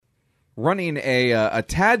running a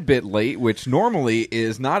tad bit late, which normally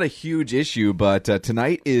is not a huge issue, but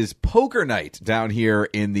tonight is poker night down here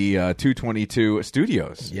in the 222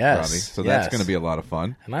 studios. Yes. Robbie. So that's going to be a lot of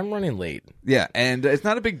fun. And I'm running late. Yeah, and it's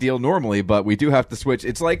not a big deal normally, but we do have to switch.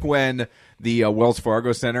 It's like when the Wells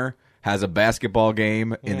Fargo Center has a basketball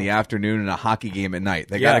game in the afternoon and a hockey game at night.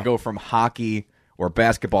 They got to go from hockey or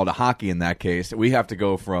basketball to hockey in that case. We have to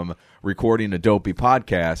go from recording a dopey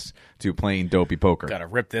podcast to playing dopey poker. Got to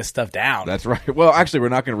rip this stuff down. That's right. Well, actually, we're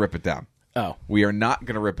not going to rip it down. Oh. We are not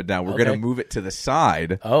going to rip it down. We're going to move it to the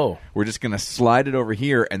side. Oh. We're just going to slide it over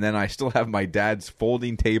here, and then I still have my dad's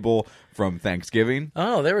folding table from Thanksgiving.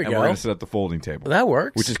 Oh, there we and go. We're going to set up the folding table. That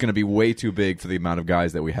works. Which is going to be way too big for the amount of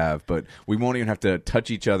guys that we have, but we won't even have to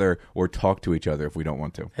touch each other or talk to each other if we don't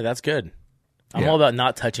want to. Hey, that's good. I'm all about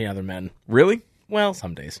not touching other men. Really? Well,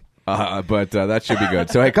 some days. But that should be good.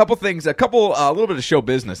 So, hey, a little bit of show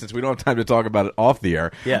business since we don't have time to talk about it off the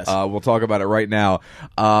air. Yes. We'll talk about it right now.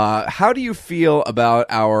 How do you feel about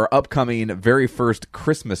our upcoming very first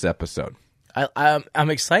Christmas episode? I'm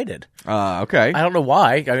excited. Okay. I don't know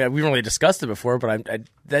why. I mean, we really discussed it before, but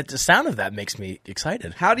the sound of that makes me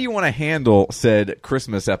excited. How do you want to handle said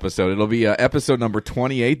Christmas episode? It'll be episode number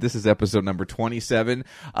 28. This is episode number 27.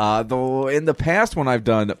 Though in the past when I've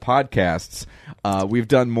done podcasts, we've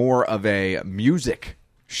done more of a music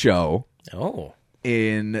show. Oh.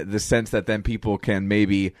 In the sense that then people can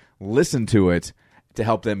maybe listen to it to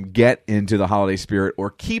help them get into the holiday spirit or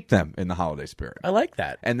keep them in the holiday spirit. I like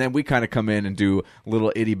that. And then we kind of come in and do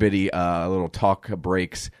little itty-bitty little talk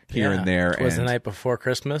breaks here and there. It was the night before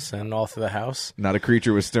Christmas and all through the house. Not a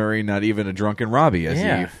creature was stirring, not even a drunken Robbie as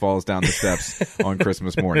he falls down the steps on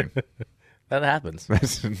Christmas morning. That happens.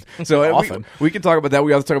 So often. we can talk about that.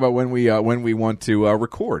 We also talk about when we want to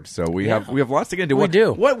record. So we have lots to get into. We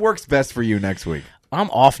do. What works best for you next week? I'm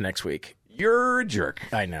off next week. You're a jerk.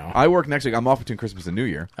 I know. I work next week. I'm off between Christmas and New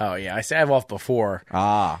Year. Oh, yeah. I say I have off before.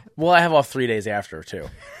 Ah. Well, I have off 3 days after, too.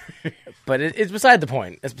 But it's beside the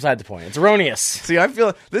point. It's beside the point. It's erroneous. See, I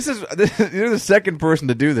feel you're the second person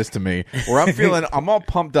to do this to me, where I'm all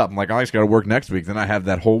pumped up. I'm like, I just got to work next week. Then I have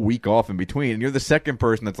that whole week off in between. And you're the second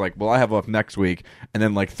person that's like, well, I have off next week, and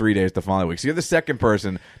then like 3 days the following week. So you're the second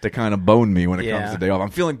person to kind of bone me when it comes to day off.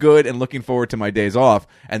 I'm feeling good and looking forward to my days off,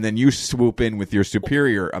 and then you swoop in with your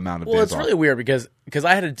superior amount of days off. Well, it's really weird because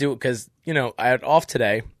I had to do it because, I had off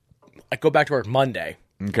today. I go back to work Monday.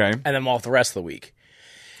 Okay. And then I'm off the rest of the week.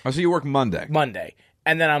 Oh, so you work Monday.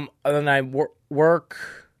 And then I work.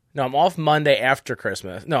 No, I'm off Monday after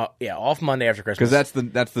Christmas. Off Monday after Christmas.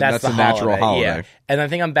 Because that's the natural holiday. Yeah. And I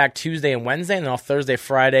think I'm back Tuesday and Wednesday, and then off Thursday,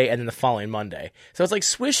 Friday, and then the following Monday. So it's like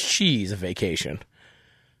Swiss cheese of vacation.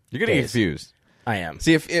 You're getting confused. I am.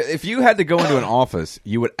 See, if you had to go into an office,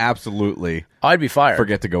 you would absolutely I'd be fired.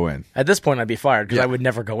 Forget to go in. At this point, I'd be fired because I would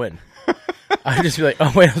never go in. I'd just be like,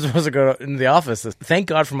 oh, wait, I'm supposed to go into the office. Thank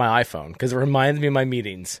God for my iPhone because it reminds me of my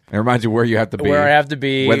meetings. It reminds you where you have to be. Where I have to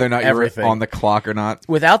be. Whether or not everything. You're on the clock or not.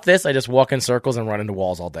 Without this, I just walk in circles and run into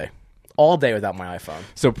walls all day. All day without my iPhone.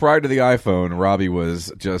 So prior to the iPhone, Robbie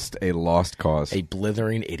was just a lost cause. A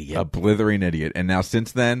blithering idiot. A blithering idiot. And now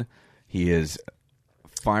since then, he is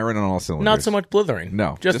firing on all cylinders. Not so much blithering.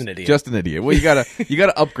 No. Just an idiot. Just an idiot. Well, you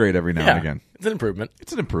gotta upgrade every now and again. It's an improvement.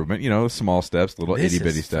 It's an improvement. Small steps, little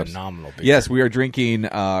itty-bitty steps. Phenomenal. Yes, we are drinking,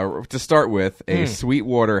 to start with, a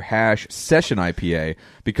Sweetwater Hash Session IPA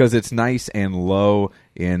because it's nice and low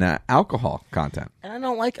in alcohol content. And I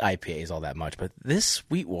don't like IPAs all that much, but this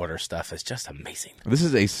Sweetwater stuff is just amazing. This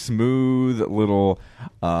is a smooth little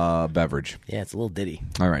beverage. Yeah, it's a little ditty.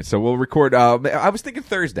 All right, so we'll record. I was thinking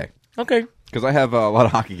Thursday. Okay. Because I have a lot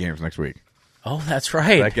of hockey games next week. Oh, that's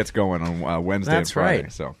right. That gets going on Wednesday and Friday.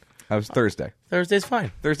 Right. So that was Thursday. Thursday's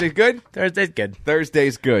fine. Thursday's good? Thursday's good.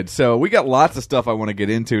 Thursday's good. So we got lots of stuff I want to get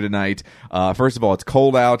into tonight. First of all, it's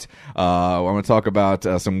cold out. I want to talk about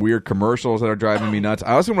some weird commercials that are driving me nuts.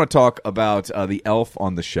 I also want to talk about the Elf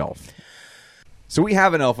on the Shelf. So we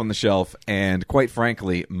have an Elf on the Shelf, and quite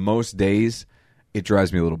frankly, most days it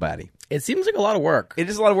drives me a little batty. It seems like a lot of work. It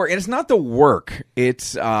is a lot of work. And it's not the work.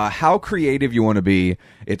 It's how creative you want to be.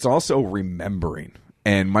 It's also remembering.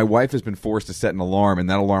 And my wife has been forced to set an alarm, and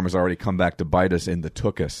that alarm has already come back to bite us in the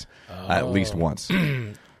tuchus at least once.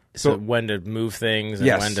 So when to move things and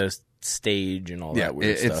when to stage and all that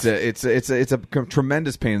weird stuff. It's a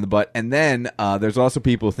tremendous pain in the butt. And then there's also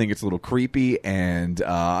people who think it's a little creepy, and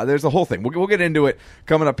there's a whole thing. We'll get into it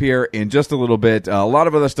coming up here in just a little bit. A lot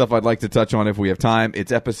of other stuff I'd like to touch on if we have time.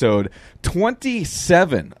 It's episode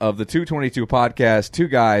 27 of the 222 podcast. 2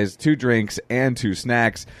 guys, 2 drinks, and 2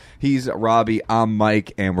 snacks. He's Robbie, I'm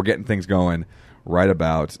Mike, and we're getting things going right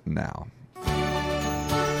about now.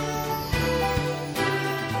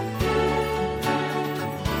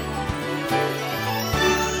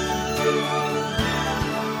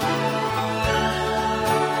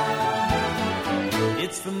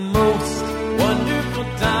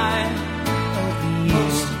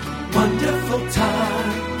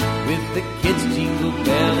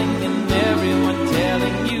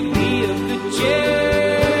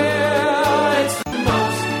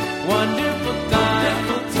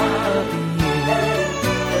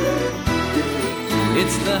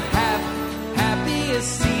 It's the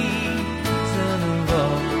happiest season of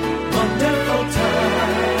all. Wonderful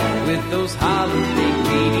time with those holiday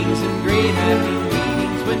greetings and great happy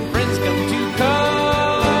meetings when friends come to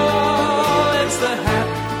call. It's the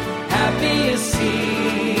happiest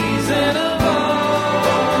season of all.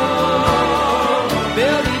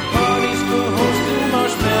 There'll be parties for hosting,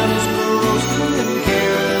 marshmallows for roasting, and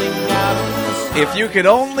caroling out on the street. If you could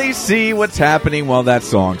only see what's happening while that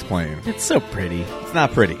song's playing. It's so pretty. It's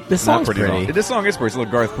not pretty. This It's not song's pretty. At all. pretty. This song is pretty. It's a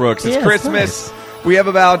little Garth Brooks. It's Yeah, it's Christmas. nice. We have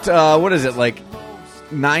about, what is it, like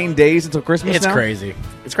 9 days until Christmas It's now? crazy.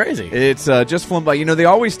 It's crazy. It's just flown by. You know, they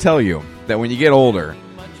always tell you that when you get older,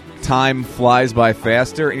 time flies by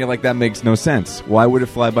faster, and you're like, that makes no sense. Why would it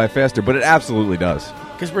fly by faster? But it absolutely does.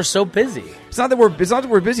 Because we're so busy. It's not that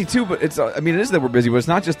we're busy too, but it's I mean, it is that we're busy, but it's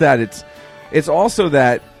not just that. It's also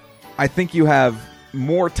that I think you have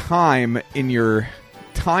more time in your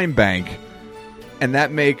time bank, and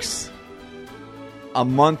that makes a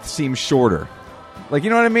month seem shorter. Like, you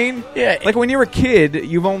know what I mean? Yeah. Like when you're a kid,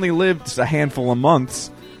 you've only lived a handful of months,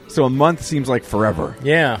 so a month seems like forever.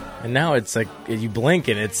 Yeah, and now it's like you blink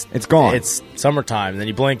and it's gone. It's summertime, then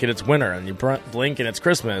you blink and it's winter, and you blink and it's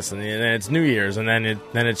Christmas, and then it's New Year's, and then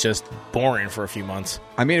it's just boring for a few months.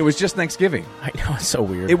 I mean, it was just Thanksgiving. I know, it's so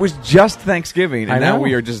weird. It was just Thanksgiving, and I now know.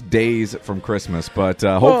 we are just days from Christmas. But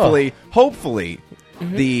hopefully,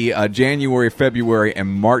 the January, February, and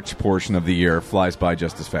March portion of the year flies by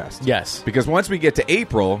just as fast. Yes. Because once we get to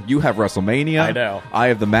April, you have WrestleMania. I know. I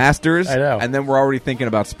have the Masters. I know. And then we're already thinking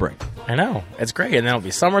about spring. I know, it's great, and then it'll be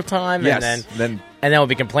summertime, Yes. and Then, then we'll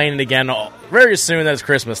be complaining again very soon that it's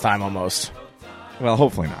Christmas time almost. well,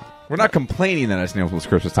 hopefully not. We're not complaining that it's almost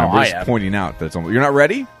Christmas time. Oh, We're I just am. pointing out that it's almost. You're not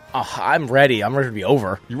ready? Oh, I'm ready. I'm ready to be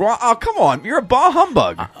over. Oh, come on. You're a bah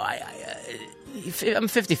humbug. I'm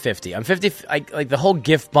 50-50. I'm 50. Like the whole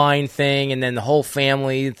gift buying thing, and then the whole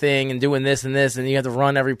family thing, and doing this and this, and you have to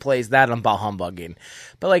run every place. That I'm about humbugging.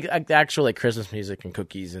 But like the actual like Christmas music and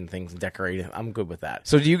cookies and things and decorating, I'm good with that.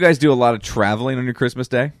 So do you guys do a lot of traveling on your Christmas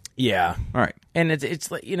day? Yeah. All right. And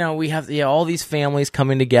it's like, you know, we have all these families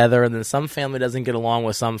coming together, and then some family doesn't get along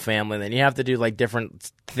with some family, and then you have to do like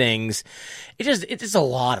different things. It's just a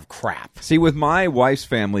lot of crap. See, with my wife's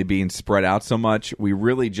family being spread out so much, we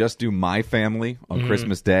really just do my family on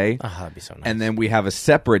Christmas Day. Oh, that'd be so nice. And then we have a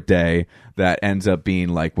separate day that ends up being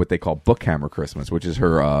like what they call Bookhammer Christmas, which is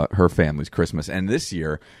her family's Christmas. And this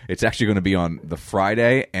year, it's actually going to be on the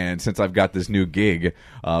Friday. And since I've got this new gig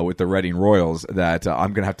with the Reading Royals, that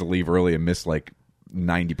I'm going to have to leave early and miss like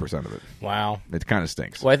 90% of it. Wow. It kind of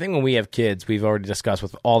stinks. Well, I think when we have kids, we've already discussed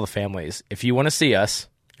with all the families, if you want to see us,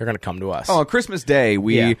 you're going to come to us. Oh, on Christmas Day,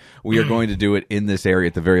 we Yeah. are going to do it in this area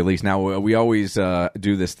at the very least. Now, we always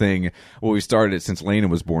do this thing. Well, we started it since Lena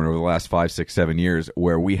was born over the last 5, 6, 7 years,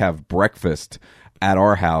 where we have breakfast at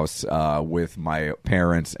our house with my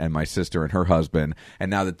parents and my sister and her husband. And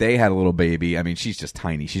now that they had a little baby, I mean, she's just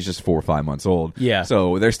tiny. She's just 4 or 5 months old. Yeah.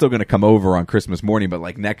 So they're still going to come over on Christmas morning, but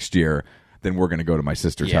like next year, then we're going to go to my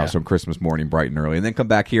sister's Yeah. house on Christmas morning, bright and early, and then come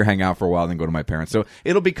back here, hang out for a while, then go to my parents. So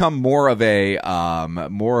it'll become more of a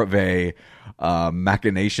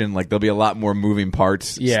machination. Like there'll be a lot more moving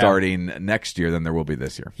parts Yeah. starting next year than there will be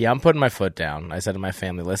this year. Yeah, I'm putting my foot down. I said to my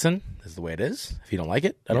family, listen, this is the way it is. If you don't like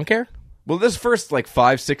it, I don't care. Well, this first like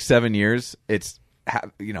 5, 6, 7 years, it's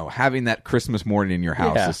having that Christmas morning in your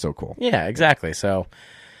house Yeah. is so cool. Yeah, exactly. So,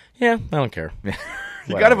 yeah, I don't care.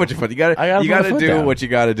 You got to put your foot. You I got gotta to put my foot do down. what you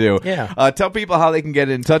got to do. Yeah. Tell people how they can get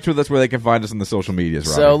in touch with us, where they can find us on the social medias.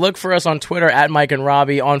 Robbie. So look for us on Twitter at Mike and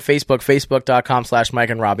Robbie, on Facebook, facebook.com/Mike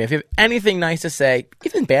and Robbie. If you have anything nice to say,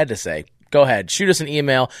 even bad to say, go ahead. Shoot us an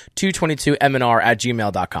email,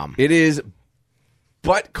 222mnr@gmail.com. It is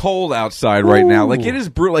butt cold outside right now. Like it is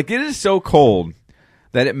brutal. Like it is so cold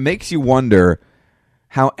that it makes you wonder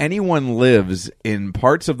how anyone lives in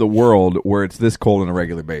parts of the world where it's this cold on a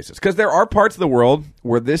regular basis. Because there are parts of the world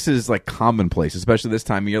where this is like commonplace, especially this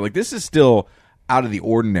time of year. Like this is still out of the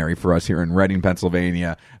ordinary for us here in Reading,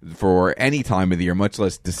 Pennsylvania, for any time of the year, much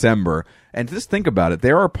less December. And just think about it.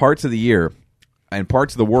 There are parts of the year and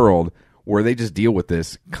parts of the world where they just deal with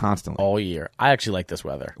this constantly. All year. I actually like this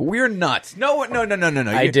weather. We're nuts. No.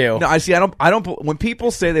 I do. No, I see. I don't. When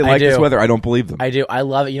people say they like this do. weather, I don't believe them. I do. I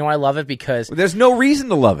love it. You know, I love it because There's no reason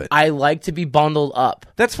to love it. I like to be bundled up.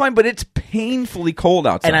 That's fine, but it's painfully cold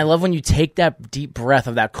outside. And I love when you take that deep breath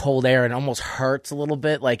of that cold air and it almost hurts a little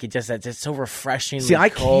bit. Like it's just so refreshing. See, I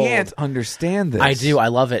cold. can't understand this. I do. I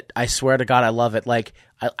love it. I swear to God, I love it. Like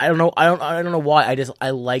I don't know. I don't know why. I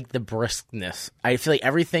like the briskness. I feel like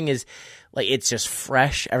everything is like it's just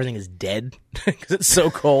fresh. Everything is dead because it's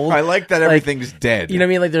so cold. I like that everything's dead. You know what I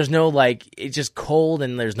mean? Like there's no like it's just cold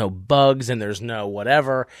and there's no bugs and there's no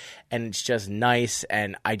whatever and it's just nice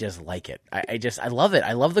and I just like it. I love it.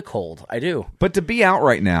 I love the cold. I do. But to be out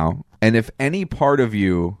right now, and if any part of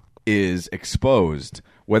you is exposed,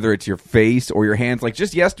 whether it's your face or your hands, like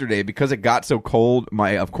just yesterday, because it got so cold,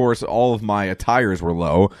 of course, all of my tires were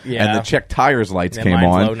low, and the check tires lights Yeah, came mine's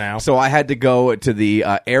on. low now. So I had to go to the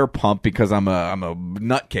air pump because I'm a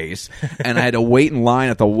nutcase, and I had to wait in line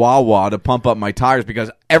at the Wawa to pump up my tires because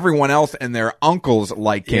everyone else and their uncle's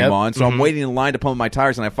light came Yep. on. So I'm waiting in line to pump my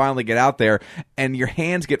tires, and I finally get out there, and your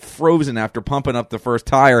hands get frozen after pumping up the first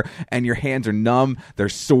tire, and your hands are numb, they're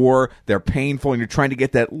sore, they're painful, and you're trying to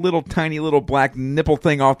get that little tiny little black nipple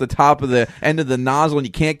thing off the top of the end of the nozzle, and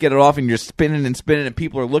you can't get it off, and you're spinning and spinning, and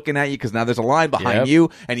people are looking at you because now there's a line behind Yep. you,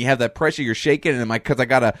 and you have that pressure, you're shaking, and because I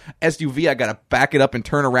got a SUV, I got to back it up and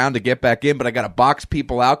turn around to get back in, but I got to box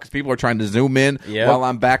people out because people are trying to zoom in Yep. while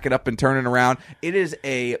I'm backing up and turning around. It is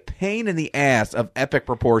a pain in the ass of epic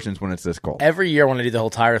proportions when it's this cold. Every year when I do the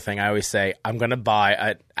whole tire thing, I always say I'm going to buy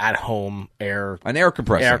an at-home An air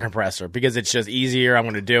compressor. because it's just easier. I'm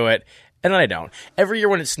going to do it. And then I don't. Every year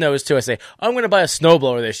when it snows, too, I say, I'm going to buy a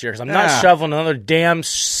snowblower this year because I'm not shoveling another damn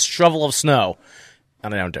shovel of snow.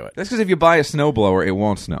 And I don't do it. That's because if you buy a snowblower, it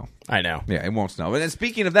won't snow. I know. Yeah, it won't snow. And then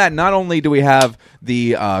speaking of that, not only do we have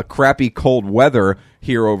the crappy cold weather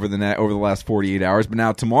here over the last 48 hours, but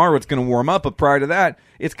now tomorrow it's going to warm up. But prior to that,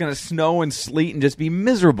 it's going to snow and sleet and just be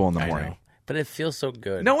miserable in the I morning. know. But it feels so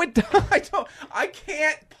good. No, it I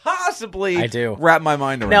can't possibly I do. wrap my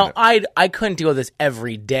mind around Now, it. I couldn't deal with this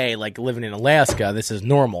every day, like living in Alaska. This is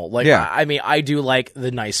normal. Like, Yeah. I mean, I do like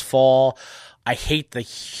the nice fall. I hate the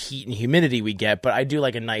heat and humidity we get, but I do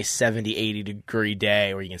like a nice 70, 80 degree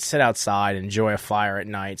day where you can sit outside, enjoy a fire at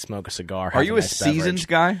night, smoke a cigar. Are have you a a nice seasons beverage.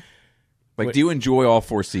 guy? Like, do you enjoy all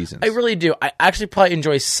four seasons? I really do. I actually probably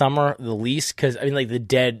enjoy summer the least because, I mean, like the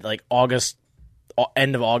dead, like August,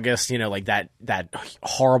 end of August, you know, like that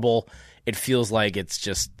horrible. It feels like it's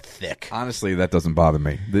just thick. Honestly, that doesn't bother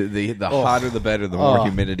me. The hotter the better, the more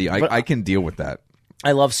humidity. I can deal with that.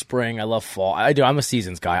 I love spring. I love fall. I do. I'm a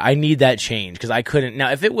seasons guy. I need that change because I couldn't.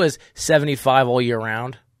 Now, if it was 75 all year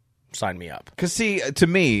round, sign me up. Because, see, to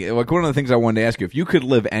me, like one of the things I wanted to ask you, if you could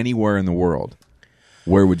live anywhere in the world,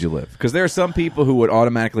 where would you live? Because there are some people who would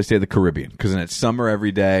automatically say the Caribbean, because it's summer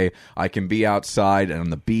every day. I can be outside and on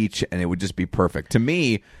the beach, and it would just be perfect. To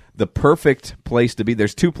me, the perfect place to be,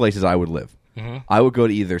 there's two places I would live. Mm-hmm. I would go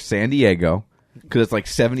to either San Diego, because it's like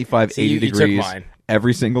 75, 80 you took degrees mine.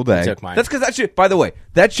 every single day. Took mine. That's because that should, by the way,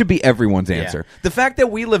 that should be everyone's answer. The fact that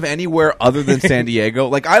we live anywhere other than San Diego,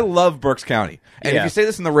 like I love Berks County. And if you say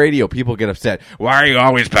this in the radio, people get upset. Why are you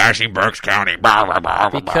always bashing Berks County?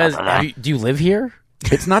 Because do you live here?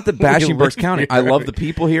 It's not the bashing Berks County. I love the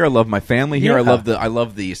people here. I love my family here. Yeah. I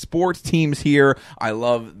love the sports teams here. I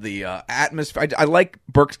love the atmosphere. I like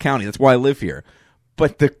Berks County. That's why I live here.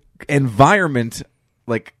 But the environment,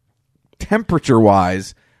 like temperature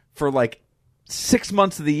wise, for like 6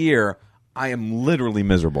 months of the year, I am literally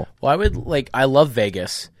miserable. Well, I love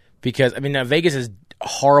Vegas because, I mean, now Vegas is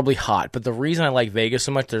horribly hot, but the reason I like Vegas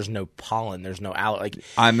so much, there's no pollen, there's no I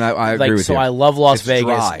agree with you. So I love Las It's Vegas.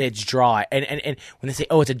 dry. It's dry, and when they say,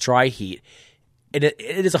 "Oh, it's a dry heat," it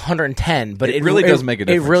is 110, but It really does make a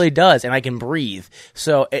difference. It really does, and I can breathe.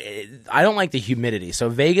 So I don't like the humidity. So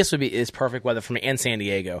Vegas is perfect weather for me, and San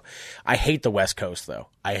Diego. I hate the West Coast though.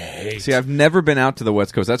 See, I've never been out to the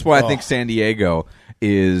West Coast. That's why I think San Diego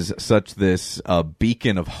is such this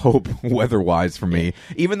beacon of hope weather-wise for me.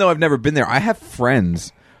 Even though I've never been there, I have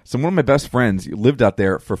friends. So one of my best friends lived out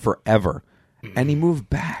there for forever, and he moved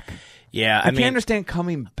back. Yeah, I can't understand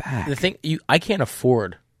coming back. The thing, I can't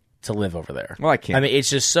afford to live over there. Well, I can't. I mean, it's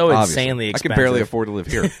just so Obviously. insanely expensive. I can barely afford to live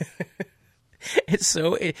here. It's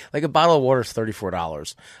so like a bottle of water is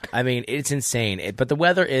 $34. I mean, it's insane. But the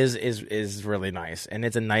weather is really nice, and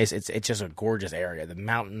it's it's just a gorgeous area. The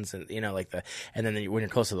mountains, and and then when you're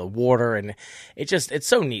close to the water, and it's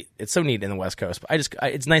so neat. It's so neat in the West Coast. But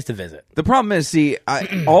it's nice to visit. The problem is, see,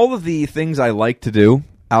 all of the things I like to do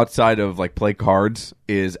outside of like play cards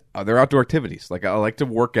is they're outdoor activities. Like I like to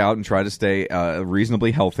work out and try to stay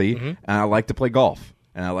reasonably healthy, and I like to play golf.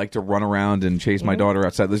 And I like to run around and chase my daughter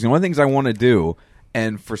outside. Those are the only things I want to do.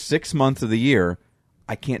 And for 6 months of the year,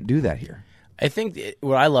 I can't do that here. I think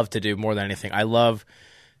what I love to do more than anything, I love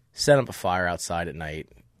setting up a fire outside at night,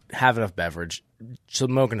 have enough beverage,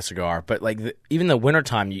 smoking a cigar. But like even the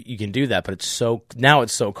wintertime, you can do that. But now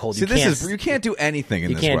it's so cold. See, you can't do anything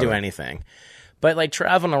in this You can't do weather. anything. But like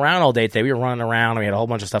traveling around all day today, we were running around. And we had a whole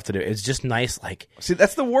bunch of stuff to do. It's just nice. Like, See,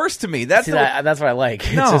 that's the worst to me. That's that's what I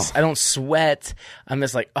like. No. It's just I don't sweat. I'm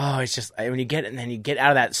just like, oh, it's just when you get it, and then you get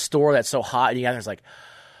out of that store that's so hot, and you got there, it's like,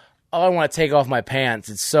 oh, I want to take off my pants.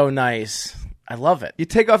 It's so nice. I love it. you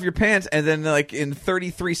take off your pants, and then like in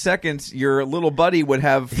 33 seconds, your little buddy would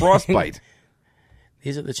have frostbite.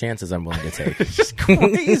 These are the chances I'm willing to take. It's just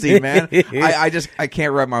crazy, man. I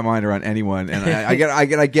can't wrap my mind around anyone, and I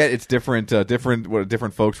get it's different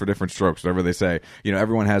folks for different strokes, whatever they say. You know,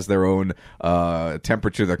 everyone has their own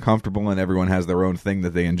temperature they're comfortable in. Everyone has their own thing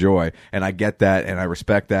that they enjoy, and I get that, and I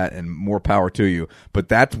respect that, and more power to you. But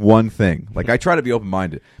that's one thing. Like, I try to be open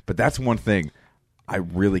minded, but that's one thing I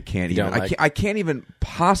really can't even. I can't even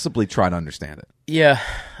possibly try to understand it. Yeah,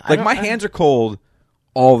 Like, my hands are cold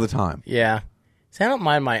all the time. Yeah. See, I don't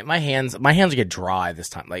mind my hands. My hands get dry this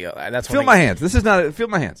time. Like that's Feel my hands. This is not. Feel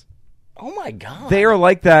my hands. Oh my god. They are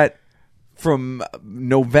like that from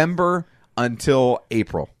November until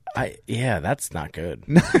April. Yeah, that's not good.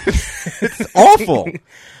 It's awful.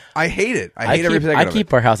 I hate it. I hate every second of it. I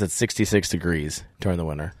keep our house at 66 degrees during the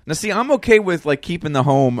winter. Now, see, I'm okay with like keeping the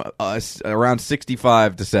home around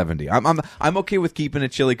 65 to 70. I'm okay with keeping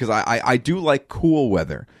it chilly because I do like cool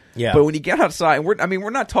weather. Yeah. But when you get outside, we're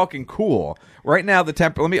not talking cool right now. The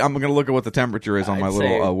temp. I'm going to look at what the temperature is on my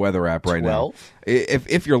little weather app right 12? Now.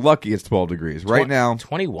 If you're lucky, it's 12 degrees right now.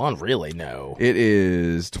 21, really? No. It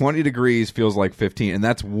is 20 degrees. Feels like 15, and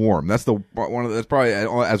that's warm. That's that's probably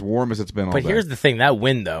as warm as it's been all day. But here's the thing: that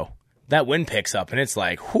wind picks up, and it's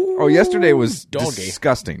like, whoo, oh, yesterday was doggy.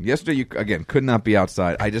 Disgusting. Yesterday, you again could not be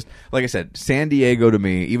outside. Like I said, San Diego to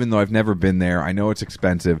me, even though I've never been there, I know it's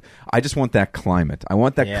expensive. I just want that climate. I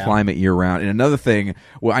want that climate year round. And another thing,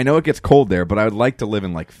 well, I know it gets cold there, but I would like to live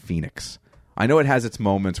in like Phoenix. I know it has its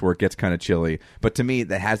moments where it gets kind of chilly, but to me,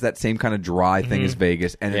 that has that same kind of dry thing as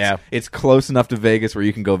Vegas, and it's close enough to Vegas where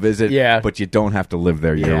you can go visit, but you don't have to live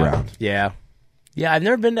there year round. Yeah. Yeah, I've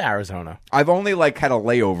never been to Arizona. I've only like had a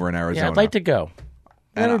layover in Arizona. Yeah, I'd like to go.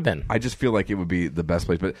 Never been. I just feel like it would be the best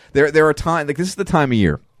place. But there are times, like this is the time of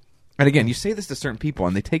year. And again, you say this to certain people,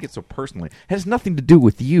 and they take it so personally. It has nothing to do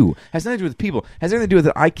with you. It has nothing to do with people. It has everything to do with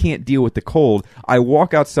that I can't deal with the cold. I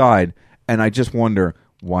walk outside, and I just wonder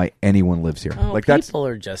why anyone lives here. Oh, like people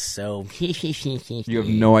are just so. You have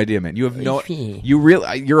no idea, man. You have no. You're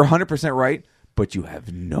 100% right, but you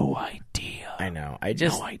have no idea. I know.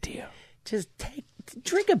 No idea. Just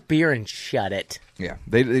drink a beer and shut it. Yeah,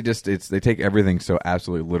 they take everything so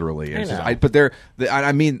absolutely literally. I know. I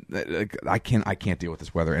can't deal with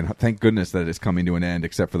this weather, and thank goodness that it's coming to an end.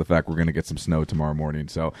 Except for the fact we're going to get some snow tomorrow morning,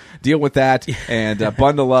 so deal with that and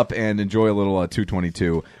bundle up and enjoy a little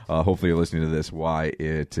 222. Hopefully, you're listening to this while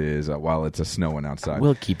it's snowing outside.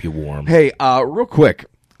 We'll keep you warm. Hey, real quick.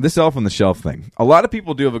 This Elf on the Shelf thing. A lot of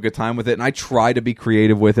people do have a good time with it, and I try to be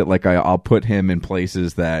creative with it. Like I'll put him in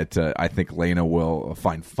places that I think Lena will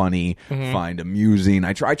find funny, find amusing.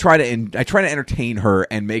 I try to entertain her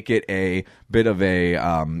and make it a bit of a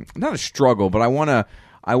not a struggle, but I want her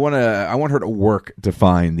to work to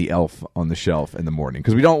find the elf on the shelf in the morning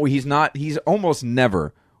because he's almost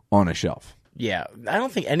never on a shelf. Yeah, I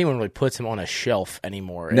don't think anyone really puts him on a shelf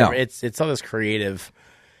anymore. No, it's all this creative.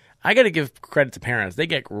 I got to give credit to parents. They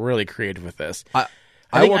get really creative with this. I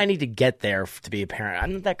think I need to get there to be a parent.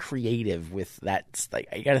 I'm not that creative with that. Like,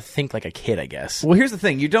 I got to think like a kid, I guess. Well, here's the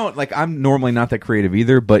thing. You don't like. I'm normally not that creative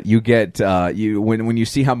either, but you get when you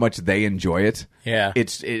see how much they enjoy it. Yeah,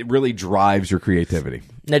 it really drives your creativity.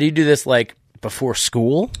 Now, do you do this like before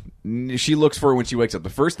school? She looks for it when she wakes up.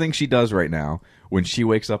 The first thing she does right now when she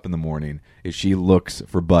wakes up in the morning is she looks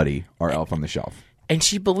for Buddy, our elf on the shelf, and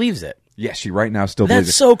she believes it. Yes, she right now still believes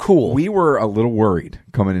it. That's so cool. We were a little worried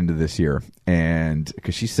coming into this year, and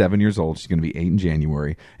because she's 7 years old, she's going to be 8 in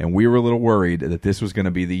January, and we were a little worried that this was going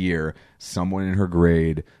to be the year someone in her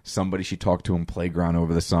grade, somebody she talked to in playground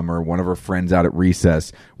over the summer, one of her friends out at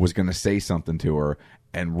recess was going to say something to her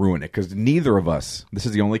and ruin it. Because neither of us, this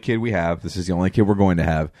is the only kid we have, this is the only kid we're going to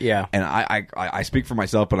have. Yeah. And I speak for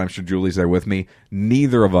myself, but I'm sure Julie's there with me.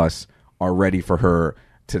 Neither of us are ready for her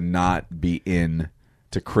to not be in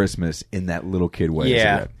to Christmas in that little kid way.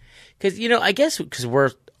 Yeah, because I guess because we're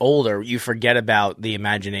older, you forget about the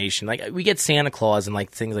imagination. Like we get Santa Claus and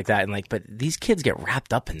like things like that, and like, but these kids get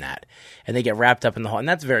wrapped up in that, and they get wrapped up in the whole, and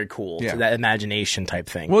that's very cool. Yeah. So that imagination type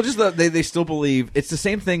thing. Well, just they still believe it's the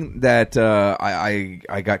same thing that I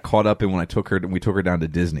got caught up in when we took her down to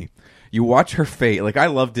Disney. You watch her face. Like, I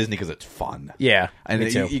love Disney because it's fun. Yeah,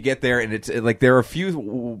 and you get there, and it's like there are a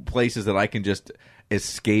few places that I can just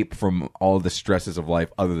escape from all the stresses of life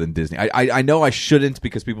other than Disney. I know I shouldn't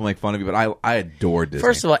because people make fun of you, but I adore Disney.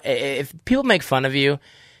 First of all, if people make fun of you,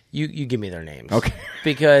 You give me their names. Okay.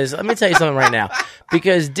 Because let me tell you something right now.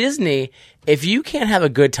 Because Disney, if you can't have a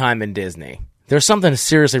good time in Disney, there's something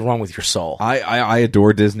seriously wrong with your soul. I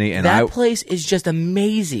adore Disney, and That place is just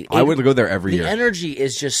amazing. I would go there every year. The energy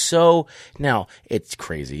is just so. Now it's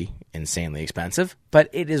crazy, insanely expensive, but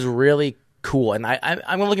it is really cool. And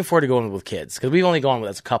I'm looking forward to going with kids because we've only gone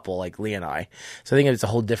as a couple, like Lee and I. So I think it's a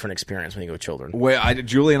whole different experience when you go with children.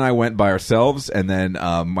 Julie and I went by ourselves, and then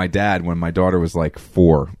my dad, when my daughter was like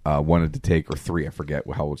 4, wanted to take, or 3, I forget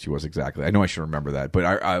how old she was exactly. I know I should remember that,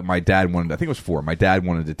 but my dad wanted, I think it was 4, my dad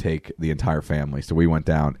wanted to take the entire family, so we went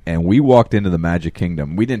down, and we walked into the Magic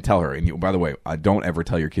Kingdom. We didn't tell her, and by the way, don't ever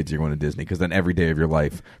tell your kids you're going to Disney, because then every day of your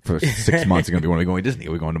life for 6 months you're going to be, when are we going to Disney?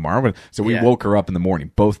 Are we going tomorrow? So we woke her up in the morning,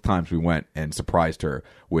 both times we went, and surprised her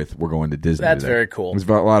with, we're going to Disney That's today. very cool. It was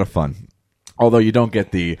a lot of fun. Although you don't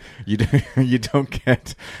get the you don't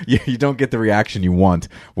get the reaction you want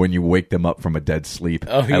when you wake them up from a dead sleep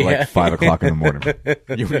at like 5 o'clock in the morning.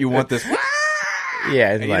 You want this,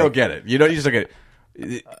 Yeah, and you don't get it. You just don't get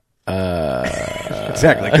it.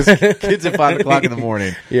 Exactly, because kids at 5 o'clock in the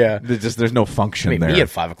morning, there's no function there. Me at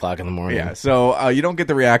 5 o'clock in the morning. Yeah, so you don't get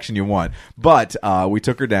the reaction you want. But we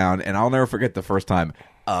took her down, and I'll never forget the first time.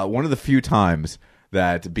 One of the few times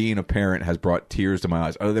that being a parent has brought tears to my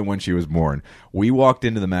eyes, other than when she was born. We walked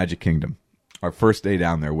into the Magic Kingdom, our first day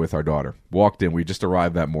down there with our daughter. Walked in. We just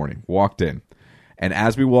arrived that morning. Walked in. And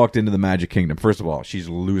as we walked into the Magic Kingdom, first of all, she's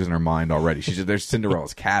losing her mind already. There's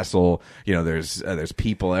Cinderella's castle. There's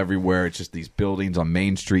people everywhere. It's just these buildings on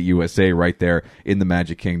Main Street, USA, right there in the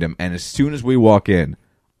Magic Kingdom. And as soon as we walk in,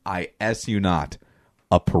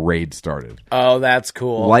 a parade started. Oh, that's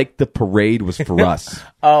cool. Like the parade was for us.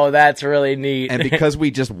 Oh, that's really neat. And because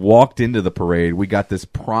we just walked into the parade, we got this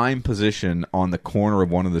prime position on the corner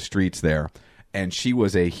of one of the streets there. And she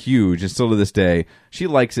was a huge, and still to this day, she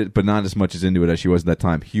likes it, but not as much as into it as she was at that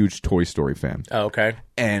time, huge Toy Story fan. Oh, okay.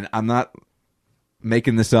 And I'm not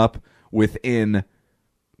making this up. Within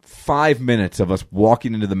 5 minutes of us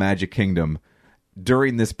walking into the Magic Kingdom,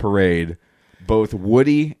 during this parade, both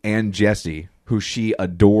Woody and Jessie, who she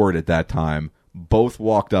adored at that time, both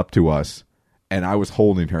walked up to us, and I was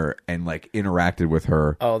holding her and like interacted with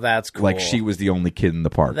her. Oh, that's cool. Like she was the only kid in the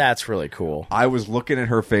park. That's really cool. I was looking at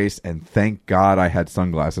her face, and thank God I had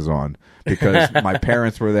sunglasses on, because my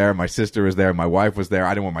parents were there, my sister was there, my wife was there.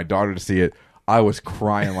 I didn't want my daughter to see it. I was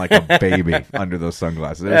crying like a baby under those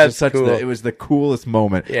sunglasses. It was That's just such cool. it was the coolest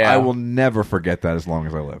moment. Yeah. I will never forget that as long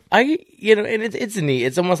as I live. And it's neat.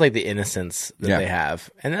 It's almost like the innocence that they have.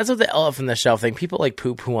 And that's what the elephant on the shelf thing, people like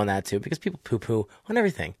poo-poo on that too, because people poo-poo on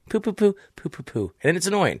everything. Poo-poo-poo, poo-poo-poo. And it's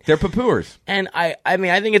annoying. They're poo-pooers. And I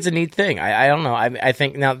think it's a neat thing. I don't know. I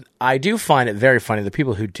think, now, I do find it very funny, the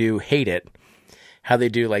people who do hate it, how they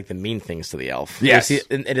do like the mean things to the elf. Yes.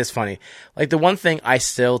 It is funny. Like the one thing I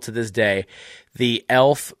still to this day, the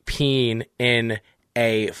elf peeing in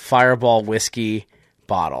a Fireball whiskey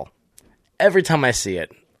bottle. Every time I see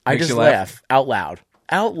it, I Makes just you laugh? laugh out loud.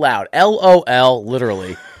 Out loud. LOL,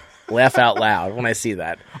 literally. Laugh out loud when I see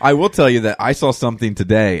that. I will tell you that I saw something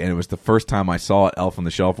today, and it was the first time I saw it, Elf on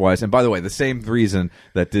the Shelf wise. And by the way, the same reason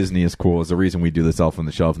that Disney is cool is the reason we do this Elf on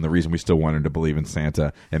the Shelf, and the reason we still wanted to believe in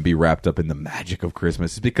Santa and be wrapped up in the magic of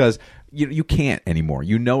Christmas is because you can't anymore.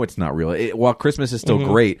 You know it's not real. While Christmas is still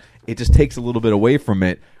great, it just takes a little bit away from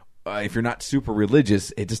it. If you're not super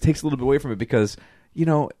religious, it just takes a little bit away from it because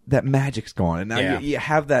that magic's gone, and now you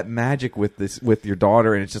have that magic with your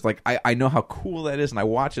daughter, and it's just like I know how cool that is, and I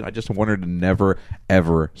watch it. I just want her to never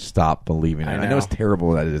ever stop believing it. I know it's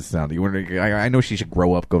terrible that it is sounding. I know she should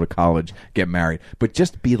grow up, go to college, get married, but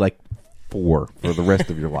just be like 4 for the rest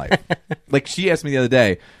of your life. Like she asked me the other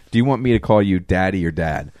day, "Do you want me to call you Daddy or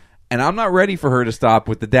Dad?" And I'm not ready for her to stop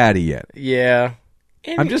with the daddy yet. Yeah.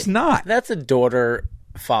 I'm just not. That's a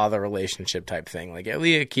daughter-father relationship type thing. Like,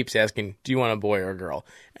 Leah keeps asking, do you want a boy or a girl?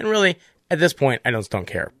 And really, at this point, I just don't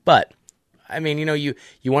care. But, I mean, you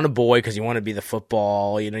want a boy because you want to be the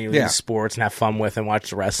football, you do sports and have fun with and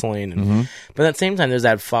watch the wrestling. And, But at the same time, there's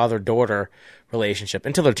that father-daughter relationship,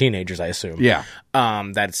 until they're teenagers, I assume. Yeah.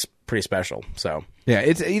 That's pretty special, so... Yeah,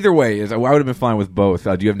 it's either way. I would have been fine with both.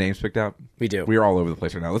 Do you have names picked out? We do. We are all over the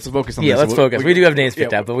place right now. Let's focus on this. Yeah, let's focus. We do have names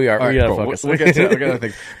picked out, but we gotta cool. focus. We'll get to other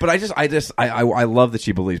things. But I love that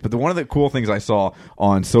she believes. But one of the cool things I saw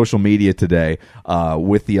on social media today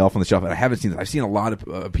with the elf on the shelf, and I haven't seen this. I've seen a lot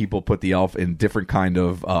of people put the elf in different kind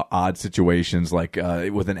of odd situations, like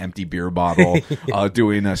with an empty beer bottle,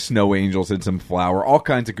 doing snow angels and some flour, all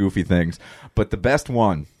kinds of goofy things. But the best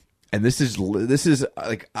one. And this is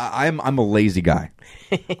like I'm a lazy guy.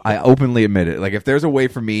 I openly admit it. Like if there's a way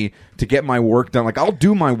for me to get my work done, like I'll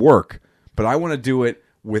do my work, but I want to do it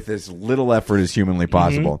with as little effort as humanly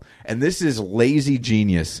possible. And this is lazy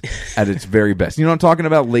genius at its very best. You know what I'm talking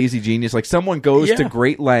about? Lazy genius. Like someone goes to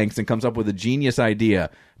great lengths and comes up with a genius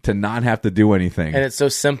idea to not have to do anything. And it's so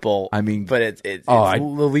simple. I mean, but it's the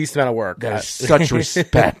least amount of work. There's such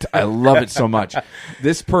respect. I love it so much.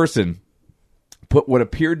 This person put what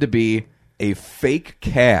appeared to be a fake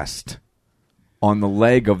cast on the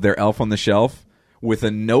leg of their Elf on the Shelf with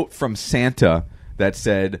a note from Santa that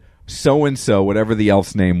said, so-and-so, whatever the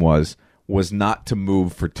elf's name was not to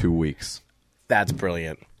move for 2 weeks. That's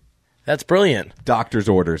brilliant. That's brilliant. Doctor's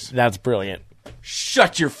orders. That's brilliant.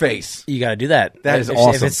 Shut your face. You got to do that. That is if,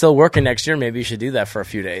 awesome. If it's still working next year, maybe you should do that for a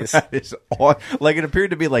few days. That is like it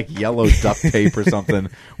appeared to be like yellow duct tape or something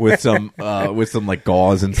with some like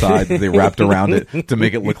gauze inside that they wrapped around it to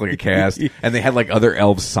make it look like a cast. And they had like other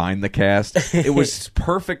elves sign the cast. It was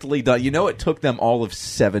perfectly done. You know, it took them all of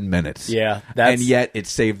 7 minutes. Yeah, and yet it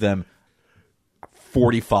saved them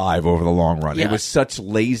 45 over the long run. Yeah. It was such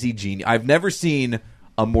lazy genius. I've never seen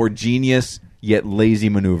a more genius yet lazy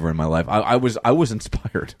maneuver in my life. I was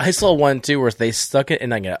inspired. I saw one too where they stuck it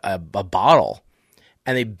in like a bottle,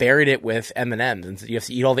 and they buried it with M&Ms, and you have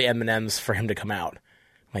to eat all the M&Ms for him to come out.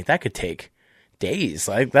 Like that could take days.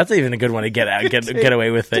 Like that's even a good one to get out, get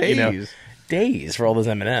away with it. Days. You know, days for all those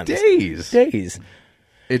M&Ms. Days.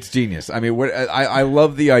 It's genius. I mean, I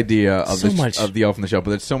love the idea of of the Elf on the Shelf,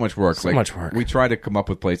 but it's so much work. So much work. We try to come up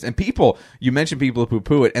with plays, and people. You mentioned people who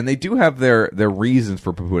poo-poo it, and they do have their reasons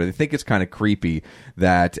for poo-poo it. They think it's kind of creepy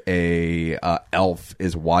that a elf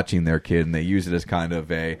is watching their kid, and they use it as kind of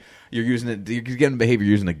you're getting behavior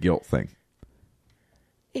using a guilt thing.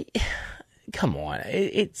 Come on,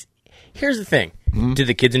 here's the thing. Do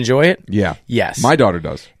the kids enjoy it? Yeah. Yes. My daughter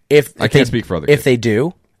does. If I can't speak for other If kids. they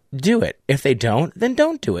do it. If they don't, then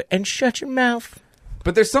don't do it, and shut your mouth.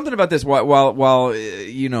 But there's something about this. While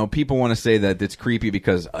you know, people want to say that it's creepy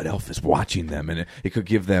because an elf is watching them, and it could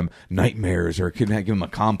give them nightmares, or it could give them a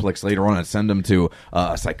complex later on, and send them to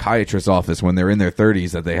a psychiatrist's office when they're in their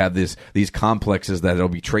 30s. That they have these complexes that it'll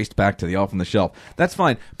be traced back to the Elf on the Shelf. That's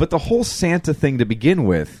fine. But the whole Santa thing to begin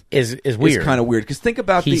with is weird. It's kind of weird because think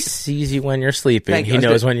about he sees you when you're sleeping. He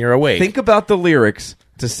knows when you're awake. Think about the lyrics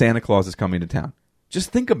to Santa Claus is Coming to Town.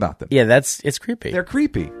 Just think about them. Yeah, it's creepy. They're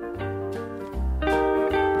creepy.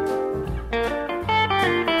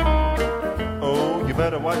 Oh, you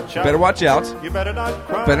better watch out. Better watch out. You better not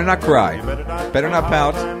cry. Better not cry. You Better not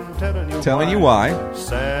pout. I'm Telling you why.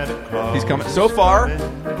 Santa Claus He's coming. So far,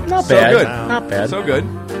 Not so bad. good. Not bad. So good.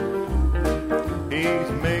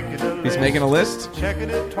 He's making a list. Checking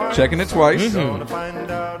it twice. Checking it twice. Gonna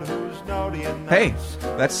find out who's naughty and Hey, nice.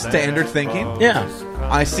 that's standard thinking. Yeah.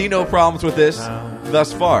 I see no problems with this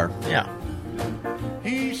thus far. Yeah.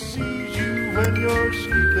 He sees you when you're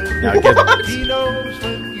sleeping. Now it gets, He knows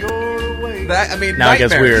when you're awake. now it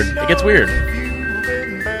gets nightmares. weird. It gets weird. You've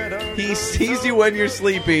been better. He sees you when you're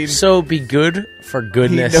sleeping. So be good for He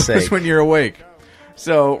goodness knows sake. when you're awake.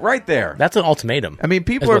 So right there. That's an ultimatum. I mean,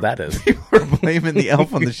 people is are what that is. People are blaming the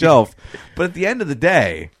Elf on the Shelf, but at the end of the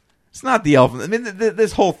day, it's not the elf. I mean,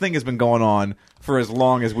 this whole thing has been going on for as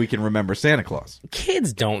long as we can remember Santa Claus.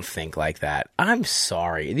 Kids don't think like that. I'm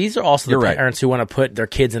sorry. These are also the You're right. parents who want to put their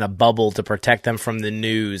kids in a bubble to protect them from the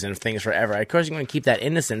news and things forever. Of course, you want to keep that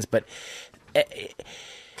innocence, but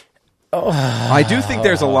I do think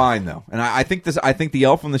there's a line though, and I think the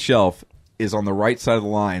Elf on the Shelf is on the right side of the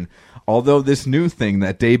line. Although this new thing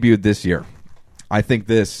that debuted this year, I think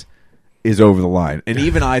this is over the line, and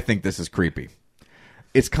even I think this is creepy.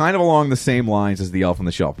 It's kind of along the same lines as the Elf on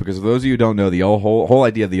the Shelf, because for those of you who don't know, the whole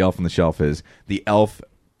idea of the Elf on the Shelf is the elf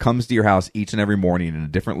comes to your house each and every morning in a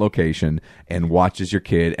different location and watches your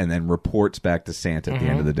kid and then reports back to Santa at the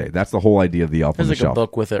end of the day. That's the whole idea of the Elf on there's the like Shelf. a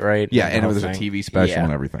book with it, right? Yeah, The and whole there's a thing. TV special Yeah.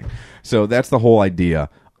 and everything. So that's the whole idea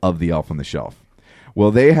of the Elf on the Shelf. Well,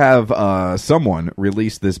 they have someone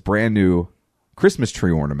released this brand new Christmas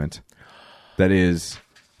tree ornament that is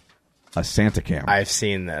a Santa cam. I've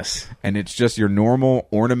seen this. And it's just your normal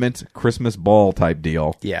ornament Christmas ball type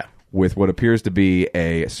deal. Yeah. With what appears to be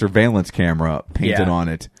a surveillance camera painted Yeah. on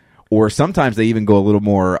it. Or sometimes they even go a little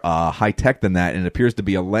more high tech than that, and it appears to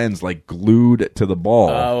be a lens like glued to the ball.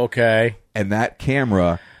 Oh, okay. And that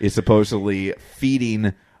camera is supposedly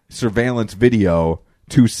feeding surveillance video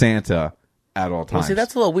to Santa at all times. Well, see,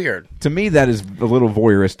 that's a little weird To me, that is a little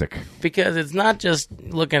voyeuristic. because it's not just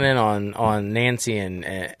looking in on Nancy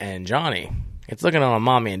and Johnny. It's looking on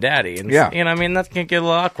mommy and daddy. And, Yeah. You know, I mean, that can get a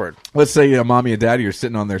little awkward. Let's say mommy and daddy are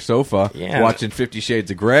sitting on their sofa Yeah. watching 50 Shades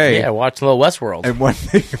of Grey, Yeah, watch a little Westworld. and one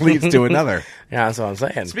thing leads to another. Yeah, that's what I'm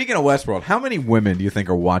saying. Speaking of Westworld, how many women do you think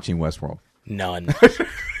are watching Westworld? None.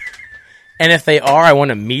 And if they are, I want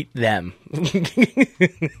to meet them.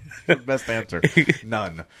 Best answer.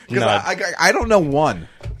 None. Because None. I don't know one.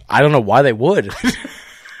 I don't know why they would.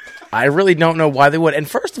 I really don't know why they would. And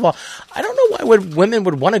first of all, I don't know why women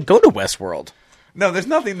would want to go to Westworld. No, there's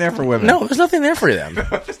nothing there for women. No, there's nothing there for them.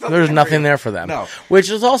 There's nothing there for them. No. Which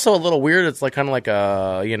is also a little weird. It's like kind of like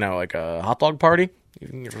a, like a hot dog party.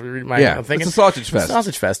 You read my Yeah, I'm thinking? it's a sausage fest. It's a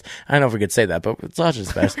sausage fest. I don't know if we could say that, but it's sausage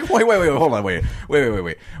fest. Wait, hold on, wait.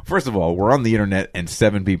 First of all, we're on the internet and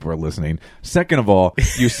 7 people are listening. Second of all,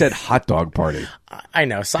 you said hot dog party. I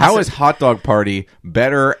know. How is hot dog party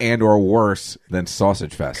better and or worse than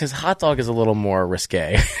sausage fest? Because hot dog is a little more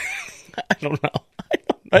risque. I don't know.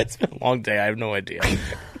 It's been a long day. I have no idea.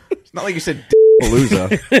 It's not like you said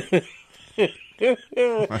Palooza.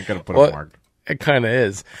 I gotta put a mark. It kind of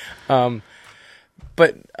is.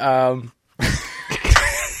 But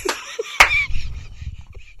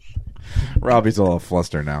Robbie's all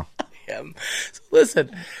fluster now. so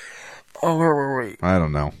listen. Oh, where were we? I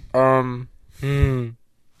don't know.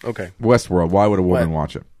 Okay. Westworld. Why would a woman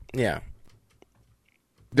watch it? Yeah.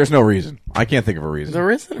 There's no reason. I can't think of a reason. There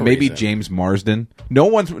isn't a Maybe reason. James Marsden.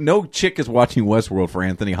 No chick is watching Westworld for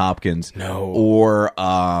Anthony Hopkins. No. Or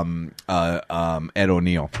Ed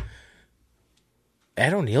O'Neill.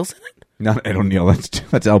 Ed O'Neill's in it? Not Ed O'Neill.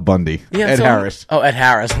 That's Al Bundy. Yeah, Ed so- Harris. Oh, Ed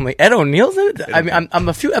Harris. I'm like, Ed O'Neill's in it? I mean, I'm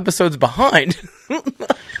a few episodes behind.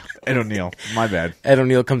 Ed O'Neill. My bad. Ed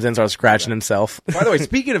O'Neill comes in and starts scratching himself. By the way,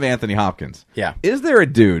 speaking of Anthony Hopkins, Yeah. is there a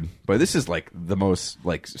dude? But this is like the most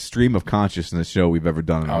like stream of consciousness show we've ever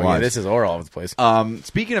done in our Oh, yeah, lives. this is all over the place.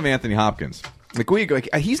 Speaking of Anthony Hopkins,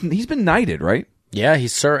 he's been knighted, right? Yeah,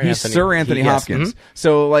 he's Sir Anthony. He's Sir Anthony Yes, Hopkins. mhm.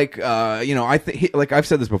 So, like, I think, like I've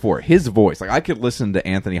said this before, his voice, like, I could listen to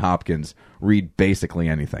Anthony Hopkins read basically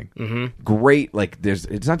anything. Mm-hmm. Great, like,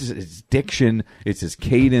 it's not just his diction, it's his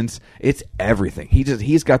cadence, it's everything.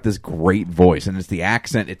 He's got this great voice, and it's the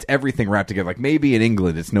accent, it's everything wrapped together. Like, maybe in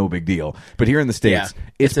England it's no big deal, but here in the States, Yeah,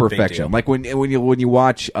 it's it's a big perfection. deal. Like when you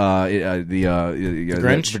watch the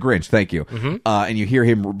Grinch? the Grinch, thank you, and you hear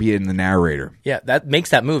him being the narrator. Yeah, that makes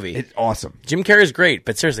that movie. It's awesome. Jim Carrey's great,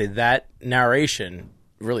 but seriously, that narration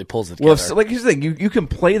really pulls it together. Well, like here's the thing: you can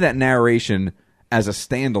play that narration as a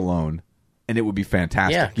standalone, and it would be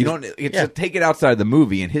fantastic. Yeah, you don't take it outside the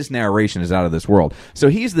movie, and his narration is out of this world. So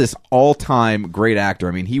he's this all-time great actor.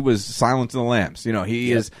 I mean, he was Silence of the Lambs. You know,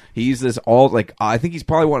 he's this I think he's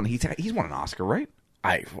probably won. He's won an Oscar, right?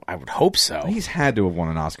 I would hope so. He's had to have won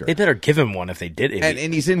an Oscar. They better give him one if they did.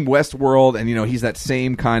 And he's in Westworld, and he's that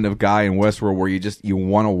same kind of guy in Westworld where you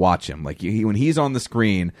want to watch him. Like when he's on the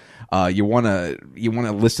screen, you want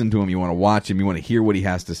to listen to him, you want to watch him, you want to hear what he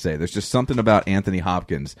has to say. There's just something about Anthony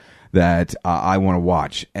Hopkins that I want to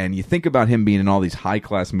watch. And you think about him being in all these high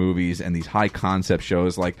class movies and these high concept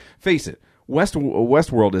shows. Like, face it.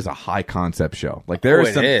 Westworld is a high concept show. Like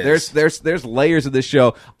there's there's layers of this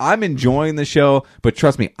show. I'm enjoying the show, but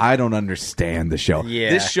trust me, I don't understand the show. Yeah.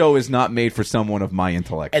 This show is not made for someone of my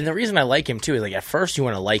intellect. And the reason I like him too is like at first you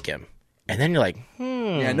want to like him, and then you're like,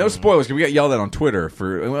 Yeah, no spoilers because we got yelled at on Twitter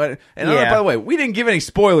for. And Yeah. by the way, we didn't give any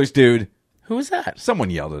spoilers, dude. who is that? Someone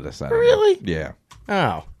yelled at us. I don't know. Really? Yeah.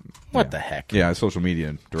 Oh, what the heck? Yeah, social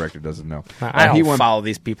media director doesn't know. I don't he won, follow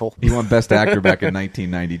these people. He won Best Actor back in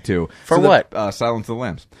 1992. For what? Silence of the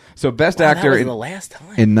Lambs. So Best Wow, Actor that was in the last time.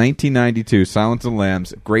 in 1992, Silence of the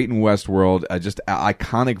Lambs, great in Westworld, just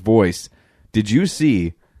iconic voice. Did you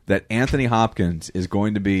see that Anthony Hopkins is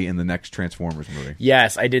going to be in the next Transformers movie?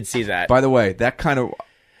 Yes, I did see that. By the way, that kind of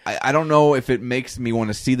I don't know if it makes me want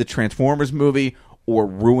to see the Transformers movie or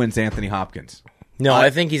ruins Anthony Hopkins. No, I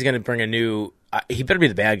think he's going to bring a new. He better be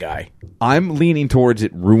the bad guy. I'm leaning towards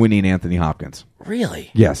it ruining Anthony Hopkins. Really?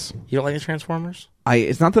 Yes. You don't like the Transformers?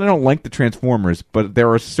 It's not that I don't like the Transformers, but there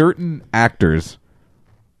are certain actors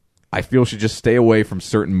I feel should just stay away from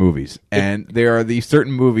certain movies. And there are these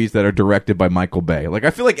certain movies that are directed by Michael Bay. Like,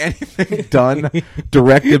 I feel like anything done,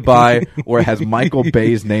 directed by, or has Michael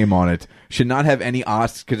Bay's name on it should not have any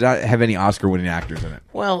Oscar-winning actors in it.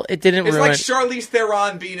 Well, it didn't It's ruin. like Charlize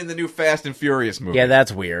Theron being in the new Fast and Furious movie. Yeah,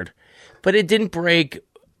 that's weird. But it didn't break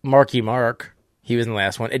Marky Mark. He was in the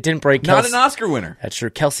last one. It didn't break. Not an Oscar winner. That's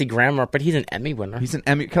true. Kelsey Grammer, but he's an Emmy winner. He's an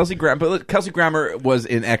Emmy. Kelsey Grammer was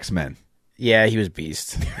in X-Men. Yeah, he was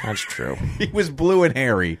Beast. That's true. He was blue and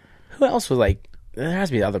hairy. Who else was like? There has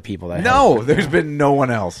to be other people that. No, there's been no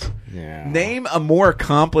one else. Yeah. Name a more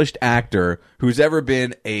accomplished actor who's ever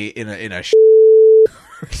been in a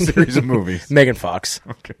series of movies. Megan Fox.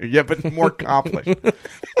 Okay, yeah, but more accomplished.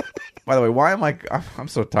 By the way, why am I'm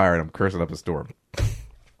so tired? I'm cursing up a storm.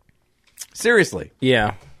 Seriously,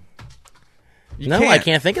 Yeah. No, I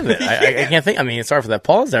can't think of it. I can't think. I mean, sorry for that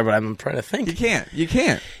pause there, but I'm trying to think. You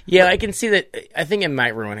can't. Yeah, I can see that. I think it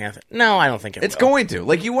might ruin Anthony. No, I don't think it It's will. going to.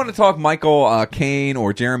 Like, you want to talk Michael Caine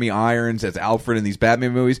or Jeremy Irons as Alfred in these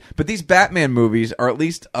Batman movies, but these Batman movies are at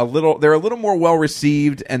least they're a little more well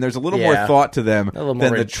received, and there's a little more Yeah. thought to them little than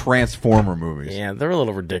more the Transformer movies. Yeah, they're a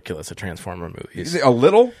little ridiculous, the Transformer movies. Is it a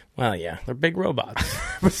little? Well, yeah, they're big robots.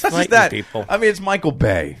 Besides Fighting that, people. I mean, it's Michael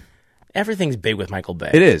Bay. Everything's big with Michael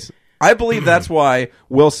Bay. It is. I believe that's why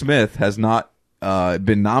Will Smith has not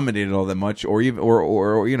been nominated all that much, or even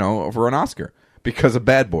or you know, for an Oscar because of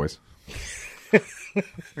Bad Boys.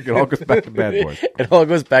 It all goes back to Bad Boys It all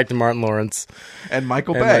goes back to Martin Lawrence and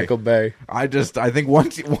Michael and Bay. Michael Bay. I think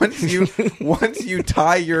once you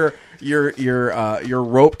tie your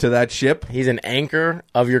rope to that ship, He's an anchor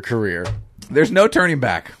of your career. there's no turning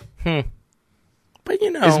back. But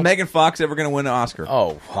you know, Is Megan Fox ever going to win an Oscar?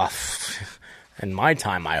 in my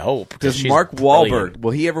time, I hope. 'cause Does she's Mark brilliant. Wahlberg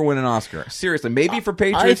will he ever win an Oscar? Seriously, maybe for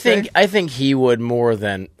Patriots Day? I think he would more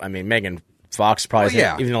than. I mean, Megan Fox probably Well, yeah.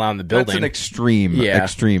 isn't even allowed in the That's building. an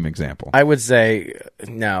extreme example. I would say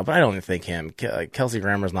no, but I don't think him. Kelsey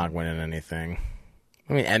Grammer's not winning anything.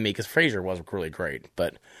 I mean, Emmy, because Frasier was really great,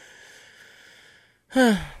 but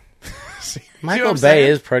Michael Bay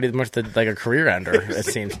is pretty much like a career ender. It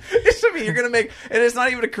seems. I mean, you're gonna make, and it's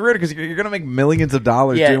not even a career because you're gonna make millions of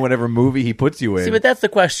dollars Yeah. doing whatever movie he puts you in. See, but that's the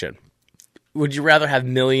question. Would you rather have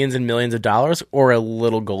millions and millions of dollars or a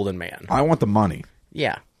little golden man? I want the money.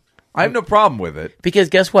 Yeah. I have no problem with it. Because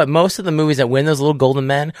guess what? Most of the movies that win those little golden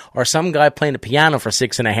men are some guy playing the piano for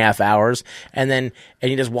 6.5 hours, and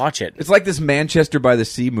you just watch it. It's like this Manchester by the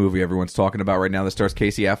Sea movie everyone's talking about right now that stars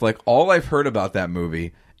Casey Affleck. All I've heard about that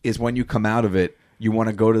movie is when you come out of it, you want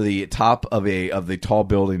to go to the top of the tall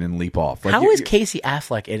building and leap off. Like How is Casey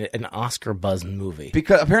Affleck in an Oscar buzz movie?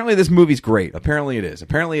 Because apparently this movie's great. Apparently it is.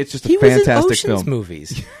 Apparently it's just a He was in fantastic Ocean's film.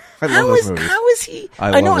 movies. I love those movies. How is he?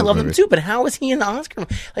 I I know love I those love them movies. too, but how is he in the Oscar?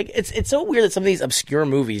 Like it's so weird that some of these obscure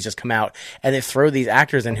movies just come out and they throw these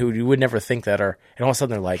actors in who you would never think that are, and all of a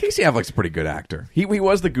sudden they're like, Casey Affleck's a pretty good actor. He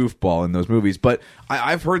was the goofball in those movies, but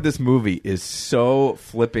I've heard this movie is so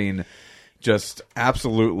flipping, just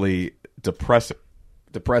absolutely depressing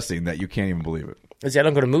that you can't even believe it. see, I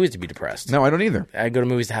don't go to movies to be depressed. No, I don't either. I go to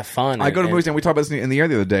movies to have fun. I go to movies, and we talked about this in the air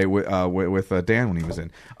the other day with Dan when he was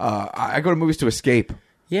in. I go to movies to escape.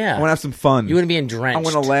 Yeah. I want to have some fun. You want to be drenched. I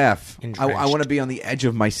want to laugh. I Drenched. want to be on the edge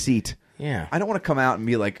of my seat. Yeah. I don't want to come out and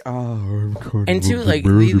be like, oh. And two, like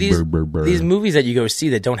these movies that you go see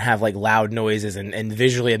that don't have like loud noises and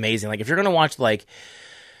visually amazing. Like if you're gonna watch like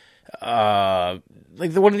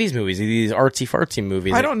one of these movies, these artsy fartsy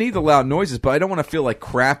movies. I don't need the loud noises, but I don't want to feel like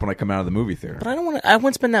crap when I come out of the movie theater. But I don't want to. I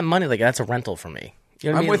wouldn't spend that money. Like that's a rental for me. You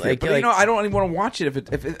know what I I'm mean? with you, Like, but like, I don't even want to watch it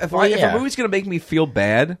if Well, a yeah. movie's going to make me feel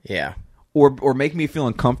bad yeah, or make me feel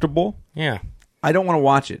uncomfortable. yeah. I don't want to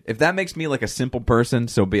watch it. If that makes me like a simple person,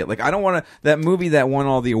 so be it. Like I don't want to. That movie that won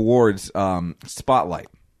all the awards, Spotlight,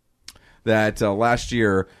 that last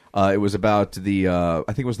year it was about the I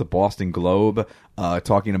think it was the Boston Globe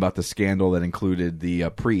talking about the scandal that included the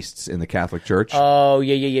priests in the Catholic Church. Oh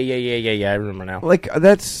yeah. I remember now. Like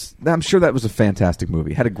I'm sure that was a fantastic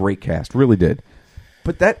movie. Had a great cast, really did.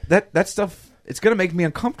 But that stuff, it's going to make me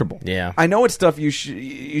uncomfortable. Yeah. I know it's stuff you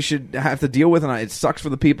should have to deal with, and it sucks for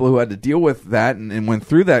the people who had to deal with that and went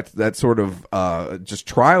through that sort of just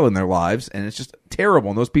trial in their lives, and it's just terrible.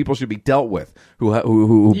 And those people should be dealt with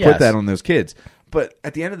who Yes. put that on those kids. But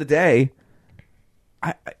at the end of the day,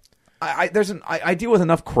 I deal with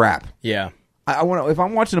enough crap. Yeah. I want to, if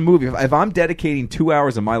I'm watching a movie, if I'm dedicating 2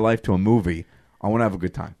 hours of my life to a movie, I want to have a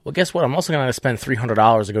good time. Well, guess what? I'm also going to spend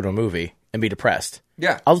 $300 to go to a movie and be depressed.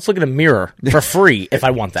 Yeah. I'll just look at a mirror for free if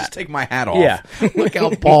I want that. Just take my hat off. Yeah. Look how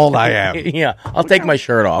bald I am. Yeah. I'll take my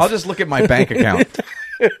shirt off. I'll just look at my bank account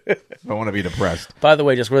if I want to be depressed. By the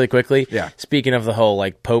way, just really quickly. Yeah. Speaking of the whole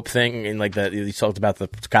like Pope thing and like you talked about the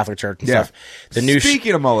Catholic Church and Yeah. stuff. The new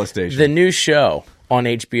Speaking of molestation, the new show on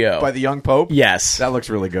HBO by the young Pope. Yes. That looks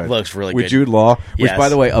really good. Looks really With good. Jude Law, which, Yes. by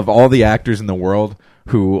the way, of all the actors in the world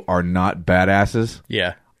who are not badasses,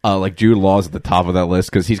 Yeah. like Jude Law's at the top of that list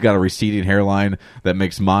because he's got a receding hairline that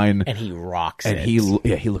makes mine. And he rocks And it. he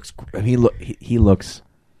looks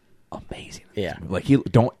amazing. Yeah. Like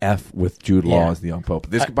don't F with Jude Law Yeah. as the young Pope.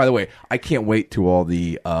 This, by the way, I can't wait till all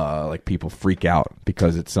the like people freak out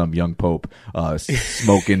because it's some young Pope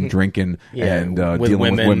smoking, drinking, Yeah, and with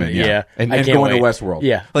dealing with women. yeah. and, I and can't going to wait. Westworld.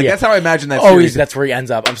 Yeah. like Yeah. that's how I imagine that. Oh, series. that's where he ends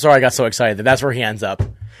up. I'm sorry I got so excited. That's where he ends up.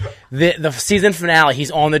 The season finale, he's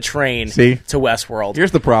on the train See? to Westworld.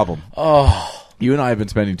 Here's the problem. You and I have been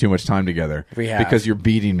spending too much time together. We have. Because you're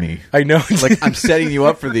beating me. I know. Like, I'm setting you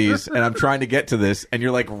up for these, and I'm trying to get to this, and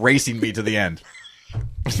you're, like, racing me to the end.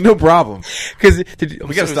 It's no problem. Because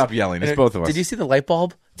We got to stop yelling. It's both of us. Did you see the light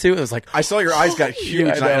bulb, too? It was like, I saw your eyes got huge,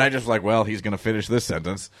 Yeah, I know. and I just like, well, he's going to finish this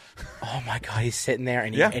sentence. oh, my God, he's sitting there,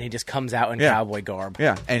 and Yeah. he just comes out in Yeah. cowboy garb.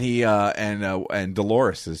 Yeah, and he and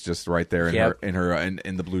Dolores is just right there in Yep. her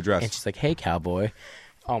in the blue dress And she's like, hey, cowboy.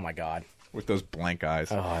 Oh, my God. with those blank eyes.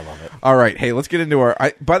 Oh, I love it. All right, hey, let's get into our.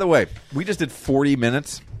 By the way, we just did 40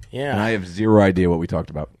 minutes. Yeah. and I have zero idea what we talked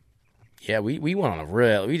about. Yeah, we went on a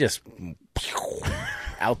real, we just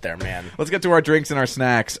out there, man. Let's get to our drinks and our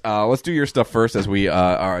snacks. Let's do your stuff first, as we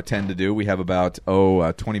tend to do. We have about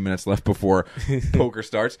 20 minutes left before poker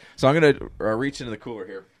starts. So I'm going to reach into the cooler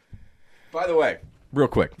here. By the way, real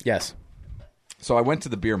quick. Yes. So I went to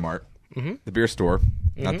the beer mart, the beer store,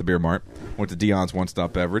 not the beer mart. Went to Dion's One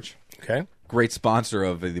Stop Beverage. Okay. Great sponsor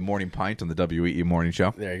of the Morning Pint on the WEE Morning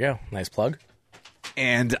Show. There you go. Nice plug.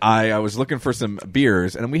 And I was looking for some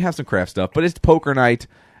beers, and we have some craft stuff, but it's poker night,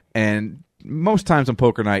 and most times on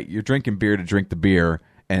poker night, you're drinking beer to drink the beer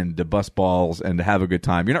and to bust balls and to have a good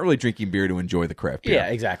time. You're not really drinking beer to enjoy the craft beer. Yeah,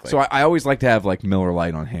 exactly. So I always like to have like Miller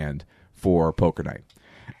Lite on hand for poker night,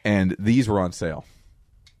 and these were on sale.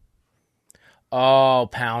 Oh,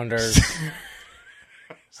 pounders.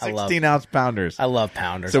 I love 16-ounce pounders. I love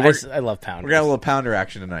pounders. So I love pounders. We're going to have a little pounder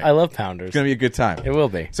action tonight. I love pounders. It's going to be a good time. It will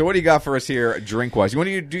be. So what do you got for us here, drink-wise? You want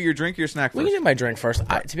to do your drink or your snack We first? can do my drink first.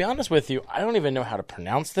 To be honest with you, I don't even know how to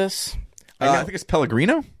pronounce this. I think it's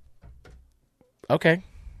Pellegrino. Okay.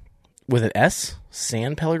 With an S?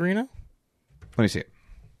 San Pellegrino? Let me see it.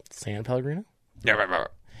 San Pellegrino?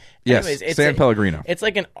 Yes, Anyways, it's San a- Pellegrino. It's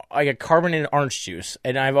like a carbonated orange juice,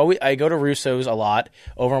 and I go to Russo's a lot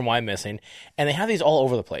over in Wine Missing, and they have these all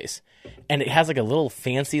over the place, and it has like a little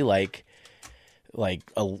fancy like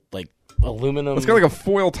aluminum. It's got like a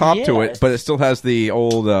foil top to Yeah. it, but it still has the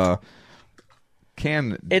old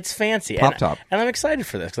can. It's fancy. Pop and, top. and I'm excited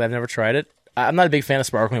for this because I've never tried it. I'm not a big fan of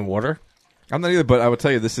sparkling water. I'm not either, but I would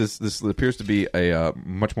tell you this appears to be a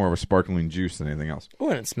much more of a sparkling juice than anything else. Oh,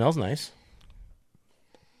 and it smells nice.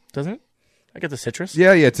 Doesn't it? I get the citrus.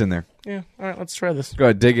 Yeah, it's in there. Yeah. All right, let's try this. Go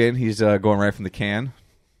ahead, dig in. He's going right from the can.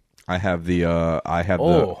 I have the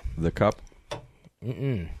Oh. the cup.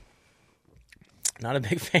 Not a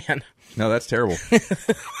big fan. No, that's terrible.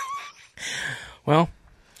 Well,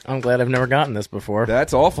 I'm glad I've never gotten this before.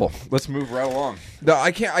 That's awful. Let's move right along. No,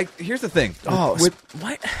 I can't. Here's the thing. with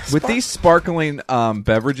what? these sparkling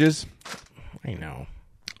beverages, I know.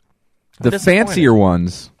 the disappointed. fancier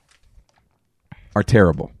ones are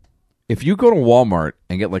terrible. If you go to Walmart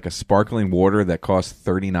and get like a sparkling water that costs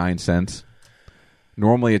 39 cents,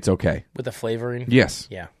 normally it's okay. With the flavoring? Yes.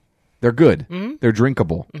 Yeah. They're good. They're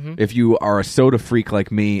drinkable. If you are a soda freak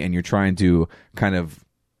like me and you're trying to kind of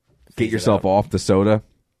get Phase it yourself out. off the soda,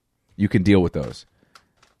 you can deal with those.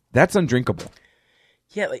 That's undrinkable.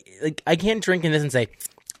 Yeah, like I can't drink in this and say,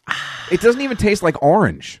 It doesn't even taste like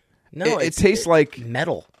orange. no, it tastes like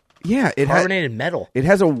metal. yeah. Carbonated metal. It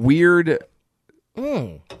has a weird.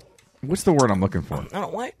 Mm. What's the word I'm looking for? I don't know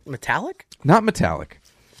why. Metallic? Not metallic.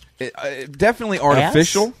 Definitely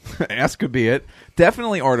artificial. Ass could be it.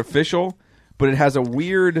 Definitely artificial, but it has a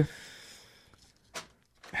weird.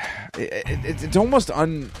 It's almost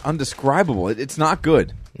undescribable. It's not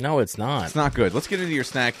good. No, it's not. It's not good. Let's get into your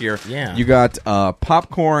snack here. Yeah. You got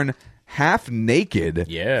popcorn half naked.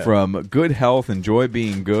 Yeah. From Good Health. Enjoy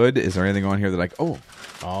being good. Is there anything on here that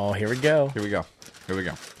Oh, here we go. Here we go. Here we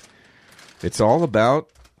go. It's all about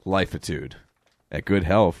lifeitude. At Good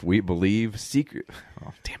Health, we believe secret.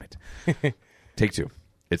 Oh, damn it. Take two.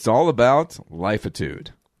 It's all about lifeitude.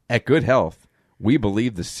 At Good Health, we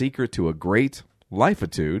believe the secret to a great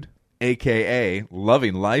lifeitude, a.k.a.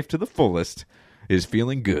 loving life to the fullest, is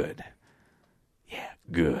feeling good. Yeah,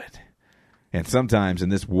 good. And sometimes in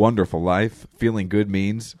this wonderful life, feeling good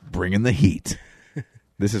means bringing the heat.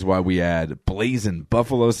 This is why we add blazing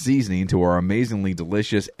buffalo seasoning to our amazingly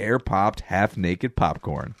delicious air-popped half-naked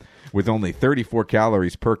popcorn. With only 34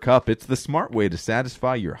 calories per cup, it's the smart way to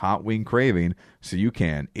satisfy your hot wing craving so you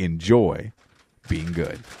can enjoy being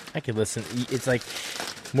good. I could listen. It's like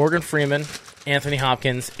Morgan Freeman, Anthony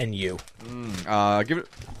Hopkins, and you. Give it.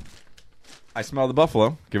 I smell the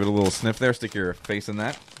buffalo. Give it a little sniff there. Stick your face in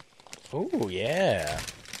that. Oh, yeah.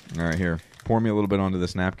 All right, here. Pour me a little bit onto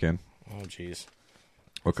this napkin. Oh, jeez.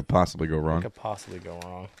 What could possibly go What wrong? could possibly go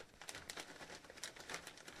wrong?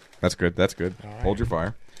 That's good. That's good. All right. Hold your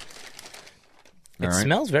fire. It All right.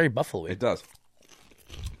 smells very buffalo-y. It does.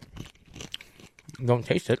 Don't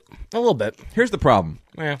taste it. A little bit. Here's the problem.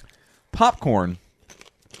 Yeah. Popcorn,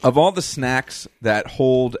 of all the snacks that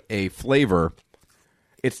hold a flavor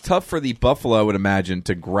it's tough for the buffalo, I would imagine,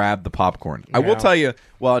 to grab the popcorn. I will tell you,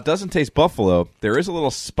 while it doesn't taste buffalo, there is a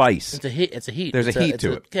little spice. It's a heat. It's a heat. There's a heat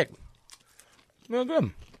to it. Kick. Well,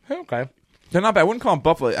 good. Okay. They're not bad. I wouldn't call them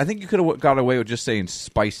buffalo. I think you could have got away with just saying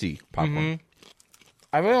spicy popcorn.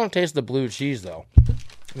 I really don't taste the blue cheese, though.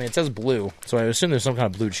 I mean, it says blue, so I assume there's some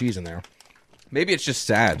kind of blue cheese in there. Maybe it's just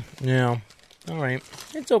sad. Yeah. All right.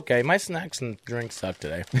 It's okay. My snacks and drinks suck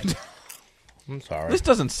today. I'm sorry. This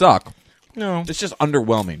doesn't suck. No. It's just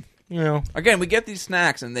underwhelming. No. Again, we get these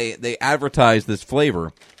snacks, and they advertise this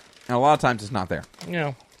flavor, and a lot of times it's not there.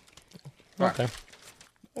 No. Okay.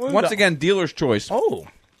 Once again, dealer's choice. Oh.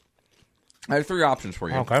 I have 3 options for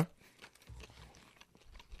you. Okay.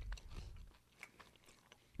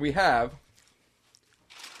 We have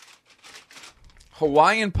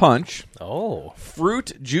Hawaiian Punch, Oh.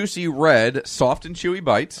 Fruit Juicy Red, Soft and Chewy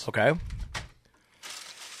Bites. Okay.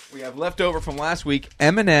 We have leftover from last week,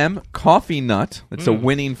 M&M Coffee Nut. It's a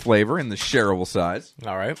winning flavor in the shareable size.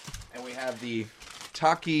 All right. And we have the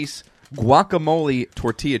Takis Guacamole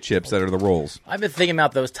Tortilla Chips that are the rolls. I've been thinking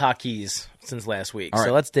about those Takis since last week, All so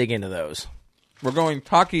right. let's dig into those. We're going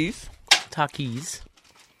Takis. Takis.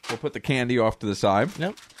 We'll put the candy off to the side.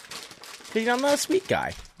 Nope. Because I'm not a sweet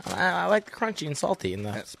guy. I like the crunchy and salty and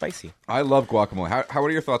the spicy. I love guacamole. How are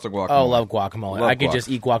your thoughts on guacamole? Oh, love guacamole. Love I could guac. just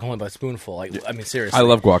eat guacamole by a spoonful. Like, I mean, seriously. I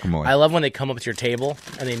love guacamole. I love when they come up to your table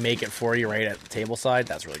and they make it for you right at the table side.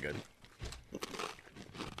 That's really good.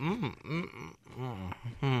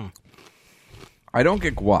 I don't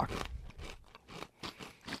get guac.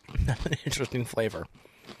 Interesting flavor.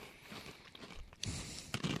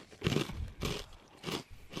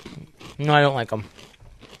 No, I don't like them.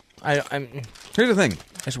 I'm. Here's the thing.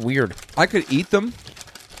 It's weird. I could eat them,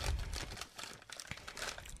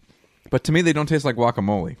 but to me, they don't taste like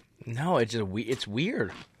guacamole. No, it's just it's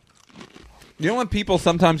weird. You know when people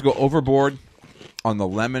sometimes go overboard on the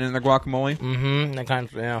lemon in their guacamole? Mm-hmm. That kind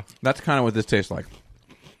of, yeah. That's kind of what this tastes like.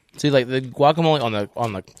 See, like the guacamole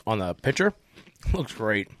on the picture looks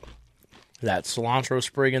great. That cilantro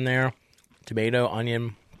sprig in there, tomato,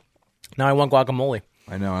 onion. Now I want guacamole.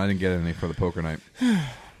 I know. I didn't get any for the poker night.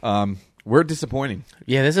 We're disappointing.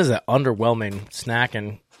 Yeah, this is an underwhelming snack.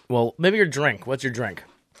 And well, maybe your drink. What's your drink?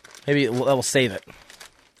 Maybe that will save it.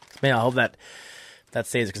 Man, I hope that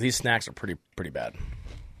saves it because these snacks are pretty bad.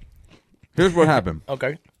 Here's what happened.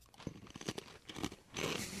 Okay.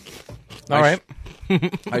 All right.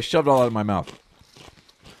 I shoved all out of my mouth.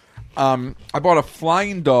 I bought a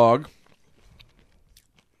Flying Dog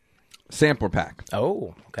sampler pack.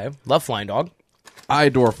 Oh, okay. Love Flying Dog. I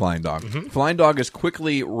adore Flying Dog. Flying Dog is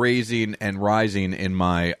quickly rising in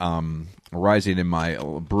my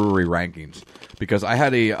brewery rankings because I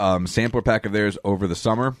had a sampler pack of theirs over the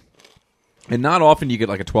summer, and not often you get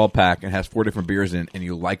like a 12-pack and has 4 different beers in it, and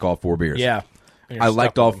you like all 4 beers. Yeah. I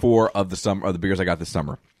liked all 4 of the beers I got this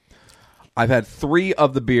summer. I've had 3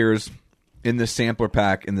 of the beers in this sampler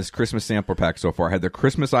pack, in this Christmas sampler pack so far. I had their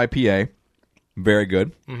Christmas IPA, very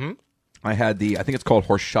good. Mm-hmm. I had I think it's called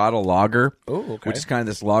Horchata Lager, okay. which is kind of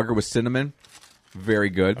this lager with cinnamon,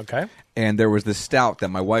 very good. Okay. And there was this stout that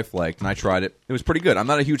my wife liked, and I tried it. It was pretty good. I'm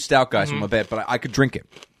not a huge stout guy, so I'm a bit, but I could drink it.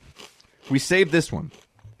 We saved this one.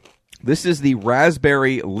 This is the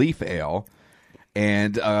Raspberry Leaf Ale.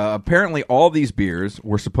 And apparently all these beers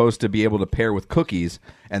were supposed to be able to pair with cookies,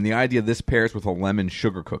 and the idea of this pairs with a lemon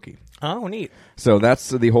sugar cookie. Oh, neat. So that's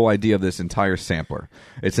the whole idea of this entire sampler.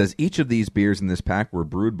 It says each of these beers in this pack were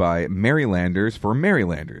brewed by Marylanders for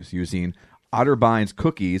Marylanders, using Otterbeins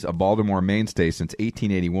Cookies, a Baltimore mainstay since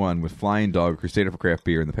 1881, with Flying Dog, Crusader for craft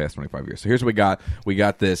beer in the past 25 years. So here's what we got. We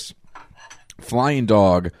got this Flying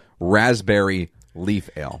Dog Raspberry Leaf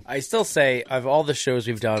Ale. I still say, of all the shows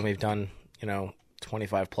we've done,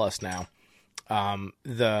 25 plus now.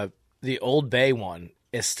 The Old Bay one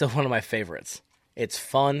is still one of my favorites. It's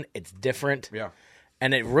fun, it's different,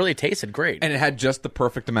 and it really tasted great. And it had just the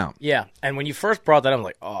perfect amount. Yeah, and when you first brought that up, I'm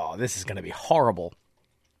like, oh, this is going to be horrible.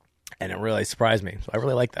 And it really surprised me, so I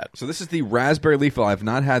really like that. So this is the Raspberry Leaf Ale. I've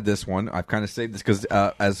not had this one. I've kind of saved this because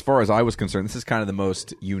as far as I was concerned, this is kind of the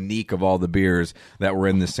most unique of all the beers that were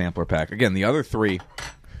in this sampler pack. Again, the other 3...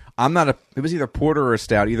 it was either porter or a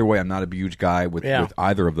stout. Either way, I'm not a huge guy with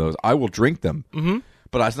either of those. I will drink them,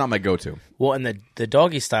 but it's not my go-to. Well, and the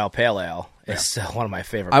doggy style pale ale is still one of my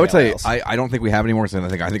favorite. I would tell you, ales. I don't think we have any more. So I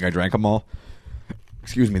think I drank them all.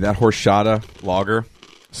 Excuse me, that Horchata Lager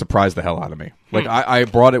surprised the hell out of me. Like I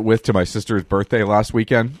brought it to my sister's birthday last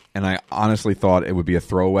weekend, and I honestly thought it would be a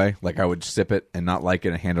throwaway. Like I would sip it and not like it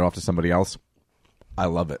and hand it off to somebody else. I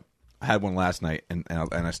love it. I had one last night, and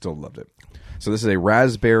I still loved it. So this is a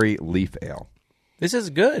Raspberry Leaf Ale. This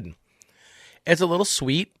is good. It's a little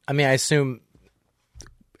sweet. I mean, I assume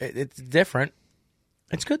It's different.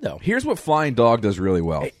 It's good though. Here's what Flying Dog does really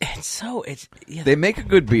well. They They make a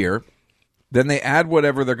good beer, then they add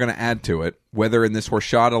whatever they're going to add to it, whether in this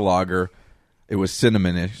horchata lager it was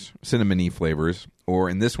cinnamony flavors, or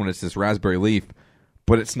in this one it's this raspberry leaf,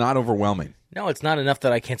 but it's not overwhelming. No, it's not enough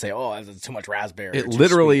that I can't say, oh, it's too much raspberry. It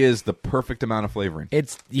literally is the perfect amount of flavoring.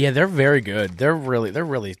 They're very good. They're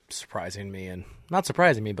really surprising me, and not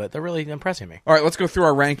surprising me, but they're really impressing me. All right, let's go through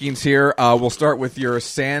our rankings here. We'll start with your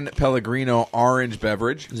San Pellegrino orange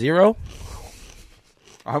beverage. 0?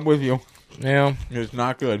 I'm with you. Yeah, It's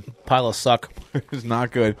not good. pile of suck. It's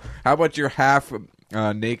not good. How about your half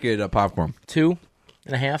naked popcorn?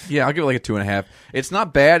 2.5. Yeah, I'll give it like a 2.5. It's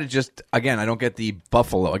not bad. It's just, again, I don't get the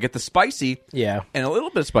buffalo. I get the spicy. Yeah. And a little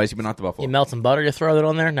bit spicy, but not the buffalo. You melt some butter, you throw that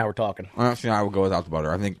on there. Now we're talking. Honestly, I will go without the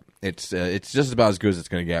butter. I think it's just about as good as it's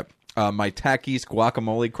going to get. My Takis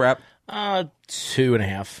guacamole crap,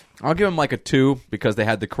 2.5. I'll give them like a 2 because they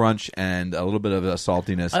had the crunch and a little bit of a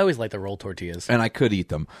saltiness. I always like the roll tortillas. And I could eat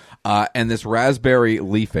them. And this raspberry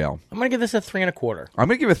leaf ale, I'm gonna give this a 3.25. I'm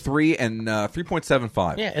going to give it 3 and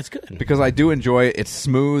 3.75. Yeah, it's good. Because I do enjoy it. It's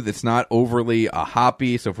smooth. It's not overly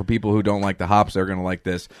hoppy. So for people who don't like the hops, they're going to like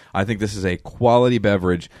this. I think this is a quality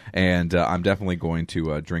beverage, and I'm definitely going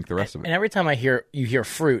to drink the rest of it. And every time you hear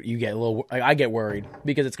fruit, you get a little. I get worried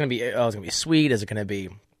because it's gonna be. Oh, it's gonna be sweet. Is it gonna be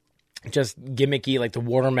just gimmicky like the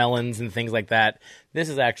watermelons and things like that? This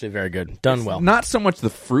is actually very good. Done well. Not so much the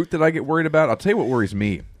fruit that I get worried about. I'll tell you what worries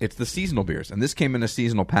me. It's the seasonal beers, and this came in a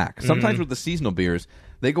seasonal pack. Sometimes with the seasonal beers,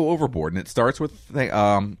 they go overboard, and it starts with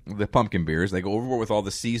the pumpkin beers. They go overboard with all the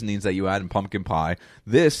seasonings that you add in pumpkin pie.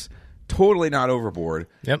 This, totally not overboard.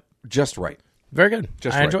 Yep. Just right. Very good.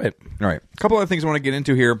 Just I right. enjoy it. All right. A couple other things I want to get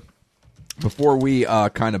into here before we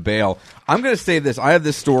kind of bail. I'm going to save this. I have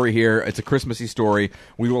this story here. It's a Christmassy story.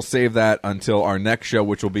 We will save that until our next show,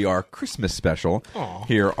 which will be our Christmas special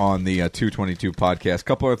here on the 222 podcast. A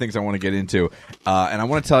couple other things I want to get into. And I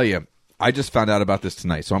want to tell you, I just found out about this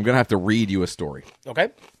tonight, so I'm going to have to read you a story. Okay.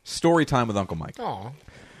 Story time with Uncle Mike. Aw.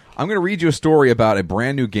 I'm going to read you a story about a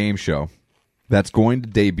brand new game show that's going to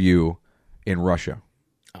debut in Russia.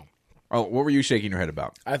 Oh, what were you shaking your head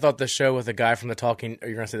about? I thought the show with the guy from the Talking. Or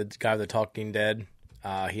you're gonna say the guy with the Talking Dead.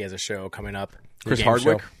 He has a show coming up. Chris Game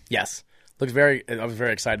Hardwick? show. Yes. Looks very. I was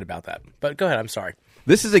very excited about that. But go ahead. I'm sorry.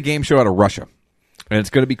 This is a game show out of Russia, and it's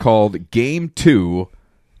going to be called Game 2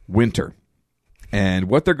 Winter. And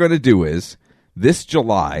what they're going to do is, this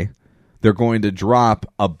July, they're going to drop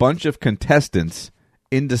a bunch of contestants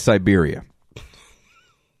into Siberia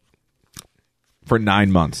for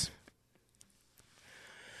 9 months.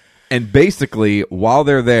 And basically, while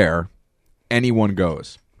they're there, anyone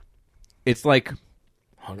goes. It's like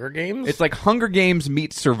Hunger Games. It's like Hunger Games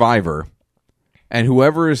meets Survivor, and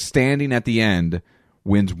whoever is standing at the end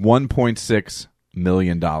wins $1.6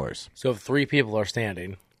 million. So if 3 people are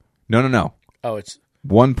standing. No. Oh, it's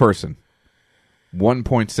One person.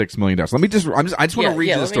 $1.6 million. I just want to read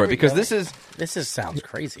you the story because this sounds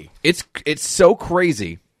crazy. it's so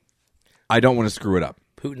crazy. I don't want to screw it up.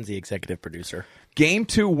 Putin's the executive producer. Game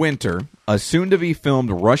 2 Winter, a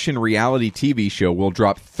soon-to-be-filmed Russian reality TV show, will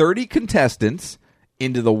drop 30 contestants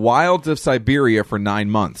into the wilds of Siberia for 9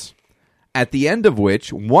 months, at the end of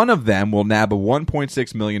which one of them will nab a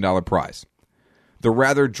 $1.6 million prize. The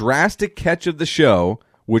rather drastic catch of the show,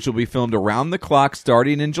 which will be filmed around the clock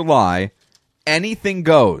starting in July, anything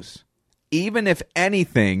goes, even if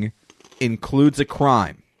anything includes a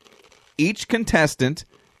crime. Each contestant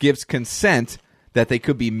gives consent that they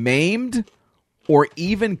could be maimed or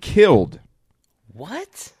even killed.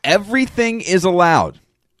 What? Everything is allowed.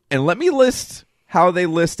 And let me list how they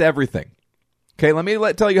list everything. Okay, let me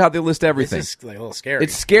tell you how they list everything. This is like a little scary.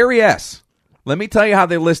 It's scary-ass. Let me tell you how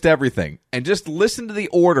they list everything. And just listen to the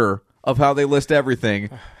order of how they list everything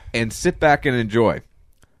and sit back and enjoy.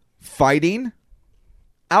 Fighting,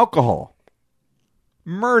 alcohol,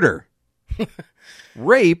 murder,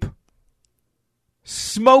 rape,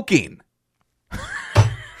 smoking.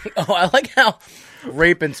 Oh, I like how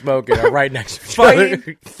rape and smoking are right next to each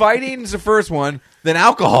other. Fighting is the first one, then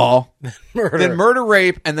alcohol, Murder. then murder,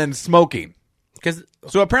 rape, and then smoking. Because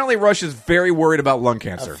So apparently Russia's very worried about lung a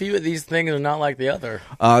cancer. few of these things are not like the other.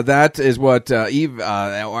 That is what Eve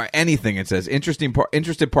or anything it says.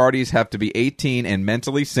 Interested parties have to be 18 and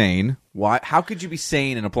mentally sane. Why? How could you be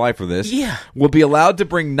sane and apply for this? Yeah. Will be allowed to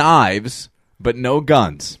bring knives, but no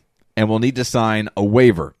guns, and will need to sign a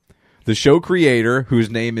waiver. The show creator, whose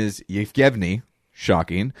name is Yevgeny,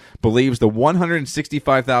 shocking, believes the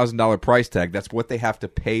 $165,000 price tag, that's what they have to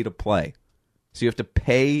pay to play. So you have to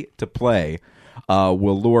pay to play,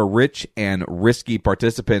 will lure rich and risky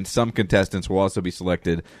participants. Some contestants will also be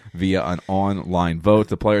selected via an online vote.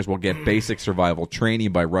 The players will get basic survival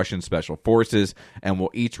training by Russian special forces and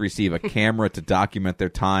will each receive a camera to document their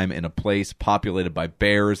time in a place populated by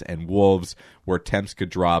bears and wolves where temps could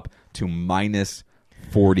drop to minus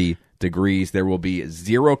 40 degrees. There will be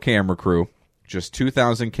 0 camera crew, just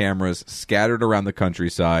 2,000 cameras scattered around the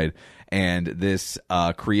countryside. And this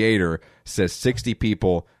creator says 60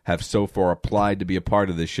 people have so far applied to be a part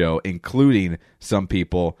of the show, including some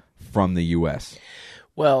people from the U.S.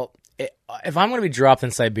 Well, if I'm going to be dropped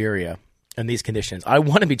in Siberia in these conditions, I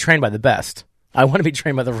want to be trained by the best. I want to be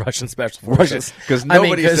trained by the Russian special forces. Because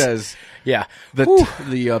nobody says yeah,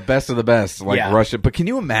 the best of the best like Yeah. Russia. But can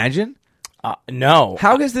you imagine? No.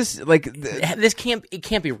 How is this like? This can't. It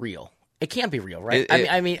can't be real. It can't be real, right?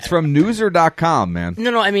 I mean, it's from newser.com, man.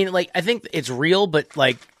 no. I mean, like, I think it's real, but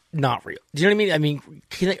like not real. Do you know what I mean? I mean,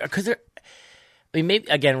 because maybe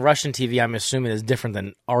again, Russian TV, I'm assuming, is different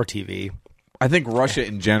than our TV. I think Russia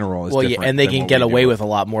in general is Well, yeah, different and they than can what get we away do. with a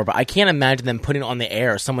lot more. But I can't imagine them putting on the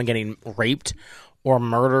air someone getting raped or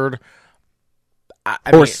murdered. I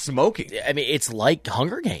or mean, smoking. I mean, it's like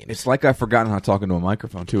Hunger Games. It's like I've forgotten how to talk into a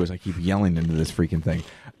microphone too, as I keep yelling into this freaking thing.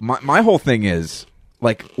 My whole thing is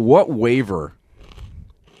like, what waiver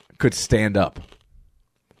could stand up?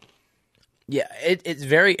 Yeah, it's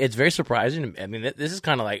very surprising. I mean, this is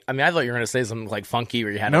kind of like. I mean, I thought you were going to say something like funky,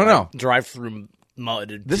 where you had to No. drive through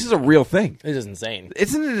mud. This is a real thing. This is insane.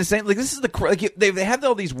 Isn't it insane? Like, this is like they have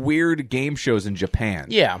all these weird game shows in Japan,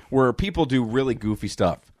 Yeah. where people do really goofy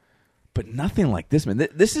stuff, but nothing like this, man.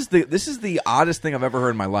 This is the oddest thing I've ever heard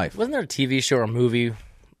in my life. Wasn't there a TV show or movie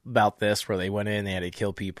about this where they went in, they had to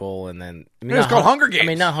kill people, and then I mean, It was not called Hunger Games. I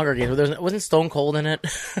mean, not Hunger Games. But wasn't Stone Cold in it?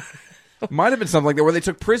 Might have been something like that where they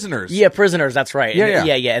took prisoners. Yeah, prisoners. That's right. Yeah.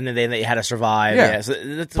 And then they had to survive. Yeah. Yeah. So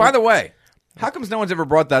that's, By the way, how comes no one's ever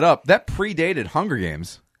brought that up? That predated Hunger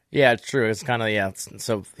Games. yeah, it's true. It's kind of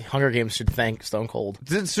so Hunger Games should thank Stone Cold.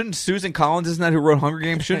 Shouldn't Susan Collins, isn't that who wrote Hunger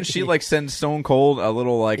Games? Shouldn't she like send Stone Cold a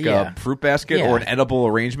little like Yeah. fruit basket Yeah. or an edible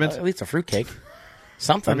arrangement? At least a fruitcake,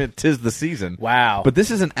 something. I mean, 'tis the season. Wow. But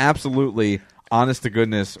this is an absolutely honest to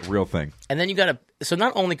goodness real thing. And then you got to. So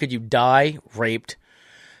not only could you die,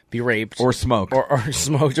 be raped, Or smoke. or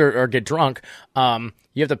smoked, or get drunk, you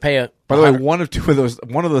have to pay a. By the way, one of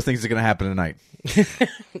those things is going to happen tonight.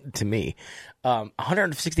 to me,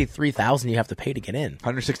 $163,000 you have to pay to get in.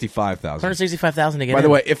 165,000. $165,000 to get in. By the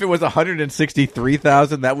way, if it was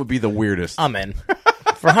 163,000, that would be the weirdest. I'm in.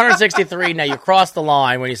 For 163, now you crossed the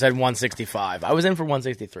line when you said 165. I was in for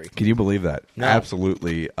 163. Can you believe that? No.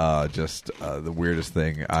 Absolutely, just the weirdest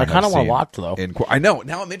thing I kinda have wanna seen watch, though. I know.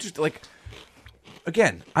 Now I'm interested. Like,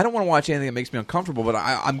 again, I don't want to watch anything that makes me uncomfortable, but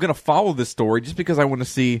I'm going to follow this story just because I want to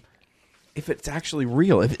see if it's actually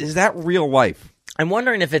real. Is that real life? I'm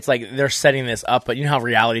wondering if it's like they're setting this up, but you know how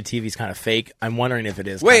reality TV is kind of fake? I'm wondering if it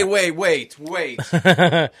is. Wait.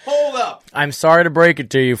 Hold up. I'm sorry to break it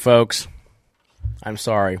to you, folks. I'm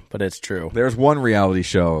sorry, but it's true. There's one reality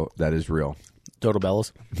show that is real. Total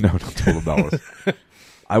Bellas? No, not Total Bellas.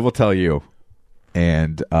 I will tell you,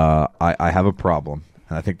 and I have a problem,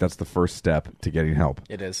 and I think that's the first step to getting help.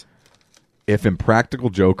 It is. If Impractical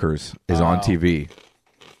Jokers is on TV,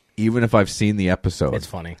 even if I've seen the episode, It's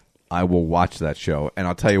funny. I will watch that show, and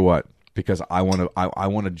I'll tell you what, because I want to. I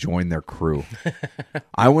want to join their crew.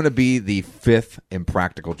 I want to be the fifth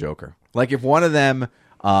Impractical Joker. Like if one of them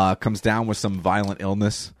comes down with some violent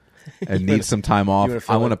illness and needs some time off, wanna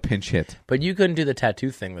fill I want it? to pinch hit. But you couldn't do the tattoo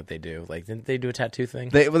thing that they do. Like, didn't they do a tattoo thing?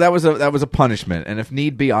 That was a punishment, and if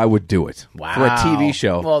need be, I would do it for a Wow. TV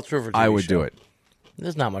show. Well, true for a TV I would show. do it.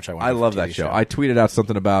 There's not much I want. I for a love TV that show. I tweeted out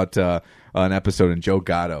something about an episode, and Joe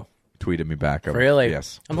Gatto tweeted me back. Really?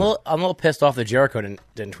 Yes. I'm a little pissed off that Jericho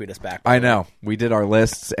didn't tweet us back. I know. We did our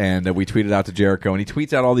lists, and we tweeted out to Jericho, and he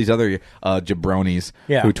tweets out all these other jabronis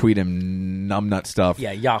Yeah. who tweet him numbnut stuff.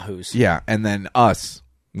 Yeah, Yahoos. Yeah, and then us,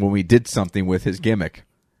 when we did something with his gimmick,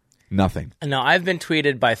 nothing. Now, I've been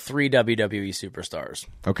tweeted by 3 WWE superstars.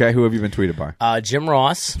 Okay, who have you been tweeted by? Jim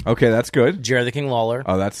Ross, Okay, that's good. Jerry the King Lawler,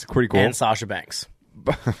 Oh, that's pretty cool. and Sasha Banks.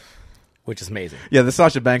 Which is amazing. Yeah, the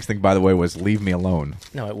Sasha Banks thing, by the way, was leave me alone.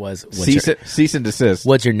 No, it was. Cease and desist.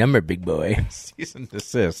 What's your number, big boy? Cease and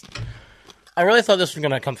desist. I really thought this was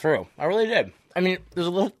going to come through. I really did. I mean, there's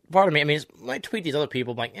a little part of me. I mean, I tweet these other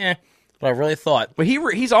people, I'm like, but I really thought. But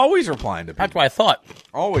he's always replying to people. That's what I thought.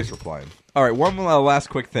 Always replying. All right, one last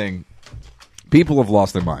quick thing. People have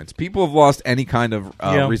lost their minds. People have lost any kind of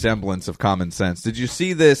resemblance of common sense. Did you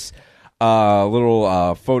see this little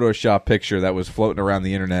Photoshop picture that was floating around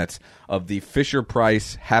the internet of the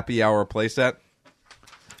Fisher-Price happy hour playset?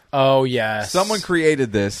 Oh, yes. Someone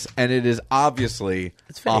created this, and it is obviously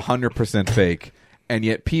It's fake. 100% fake. And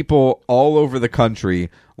yet people all over the country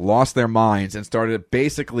lost their minds and started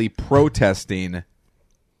basically protesting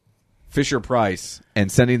Fisher-Price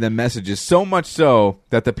and sending them messages, so much so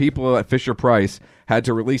that the people at Fisher-Price had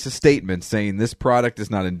to release a statement saying this product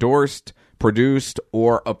is not endorsed, produced,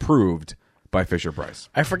 or approved by Fisher-Price.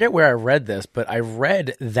 I forget where I read this, but I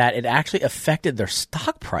read that it actually affected their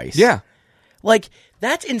stock price. Yeah. Like,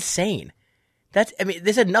 that's insane.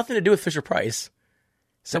 This had nothing to do with Fisher-Price.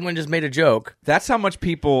 Someone just made a joke. That's how much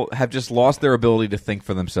people have just lost their ability to think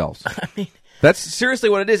for themselves. I mean, That's seriously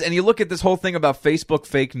what it is. And you look at this whole thing about Facebook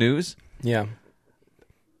fake news. yeah.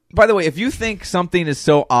 By the way, if you think something is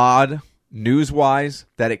so odd news-wise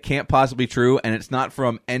that it can't possibly be true, and it's not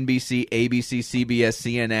from NBC, ABC, CBS,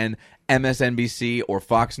 CNN, MSNBC, or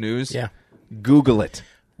Fox News, Yeah. Google it.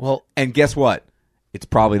 Well, And guess what? It's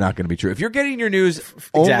probably not going to be true. If you're getting your news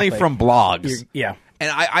only Exactly. from blogs. yeah. And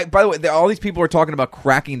I by the way, all these people are talking about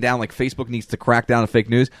cracking down, like Facebook needs to crack down on fake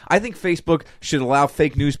news. I think Facebook should allow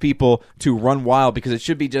fake news people to run wild because it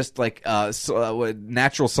should be just like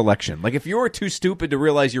natural selection. Like if you were too stupid to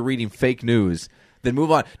realize you're reading fake news, then move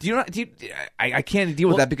on. I can't deal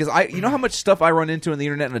with that because you know how much stuff I run into on the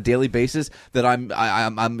internet on a daily basis that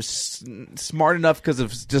I'm smart enough because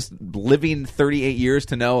of just living 38 years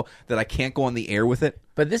to know that I can't go on the air with it.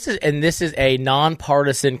 But this is a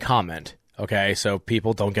nonpartisan comment. Okay, so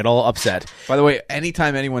people don't get all upset. By the way,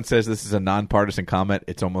 anytime anyone says this is a nonpartisan comment,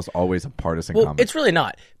 it's almost always a partisan Well, comment. it's really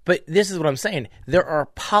not. But this is what I'm saying. There are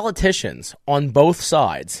politicians on both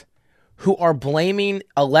sides who are blaming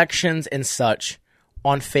elections and such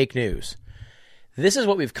on fake news. This is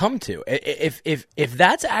what we've come to. If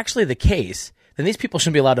that's actually the case, then these people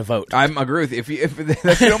shouldn't be allowed to vote. I agree with you. If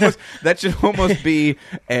that should almost be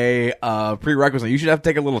a prerequisite. You should have to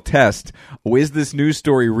take a little test. Is this news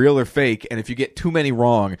story real or fake? And if you get too many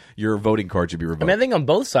wrong, your voting card should be revoked. I think on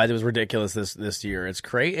both sides it was ridiculous this year. It's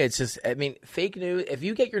crazy. It's just, fake news. If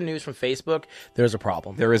you get your news from Facebook, there's a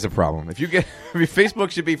problem. There is a problem.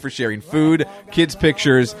 Facebook should be for sharing food, kids'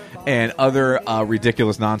 pictures, and other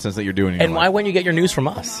ridiculous nonsense that you're doing. In And your why life. wouldn't you get your news from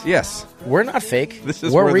us? Yes, We're not fake. This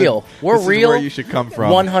is We're where real. We're this is real. where you should come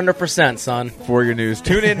from. 100%, son. For your news.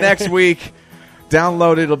 Tune in next week.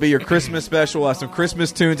 Download it. It'll be your Christmas special. We'll have some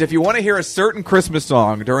Christmas tunes. If you want to hear a certain Christmas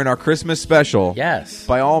song during our Christmas special, Yes.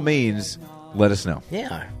 by all means, let us know.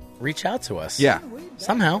 Yeah. Reach out to us. Yeah.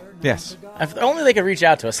 Somehow. Yes. If only they could reach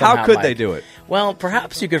out to us somehow. How could Mike. they do it? Well,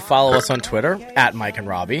 perhaps you could follow us on Twitter at Mike and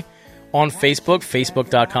Robbie, on Facebook,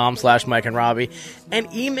 facebook.com/Mike and Robbie,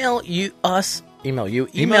 and email you. Email you.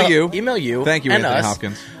 Thank you, and Anthony us,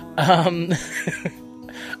 Hopkins.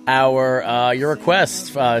 your requests,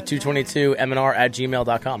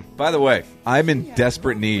 222mnr@gmail.com. By the way, I'm in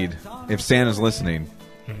desperate need, if Santa's listening,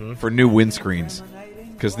 for new windscreens.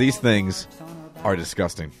 Because these things are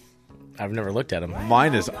disgusting. I've never looked at them.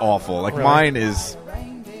 Mine is awful. Like, Really? mine is...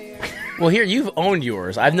 Well, here, you've owned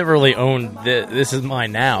yours. I've never really owned this is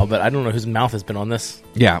mine now, but I don't know whose mouth has been on this.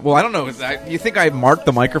 Yeah, well, I don't know. You think I mark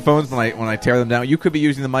the microphones when I tear them down? You could be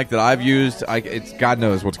using the mic that I've used. It's God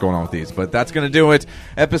knows what's going on with these. But that's going to do it.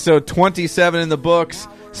 Episode 27 in the books.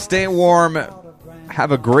 Stay warm.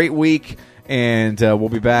 Have a great week. And we'll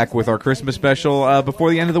be back with our Christmas special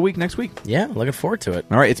before the end of the week next week. Yeah, looking forward to it.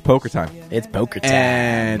 All right, it's poker time. It's poker time.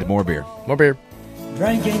 And more beer. More beer.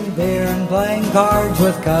 Drinking beer and playing cards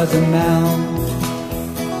with Cousin Mel.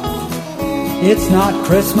 It's not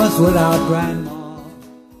Christmas without Grandma.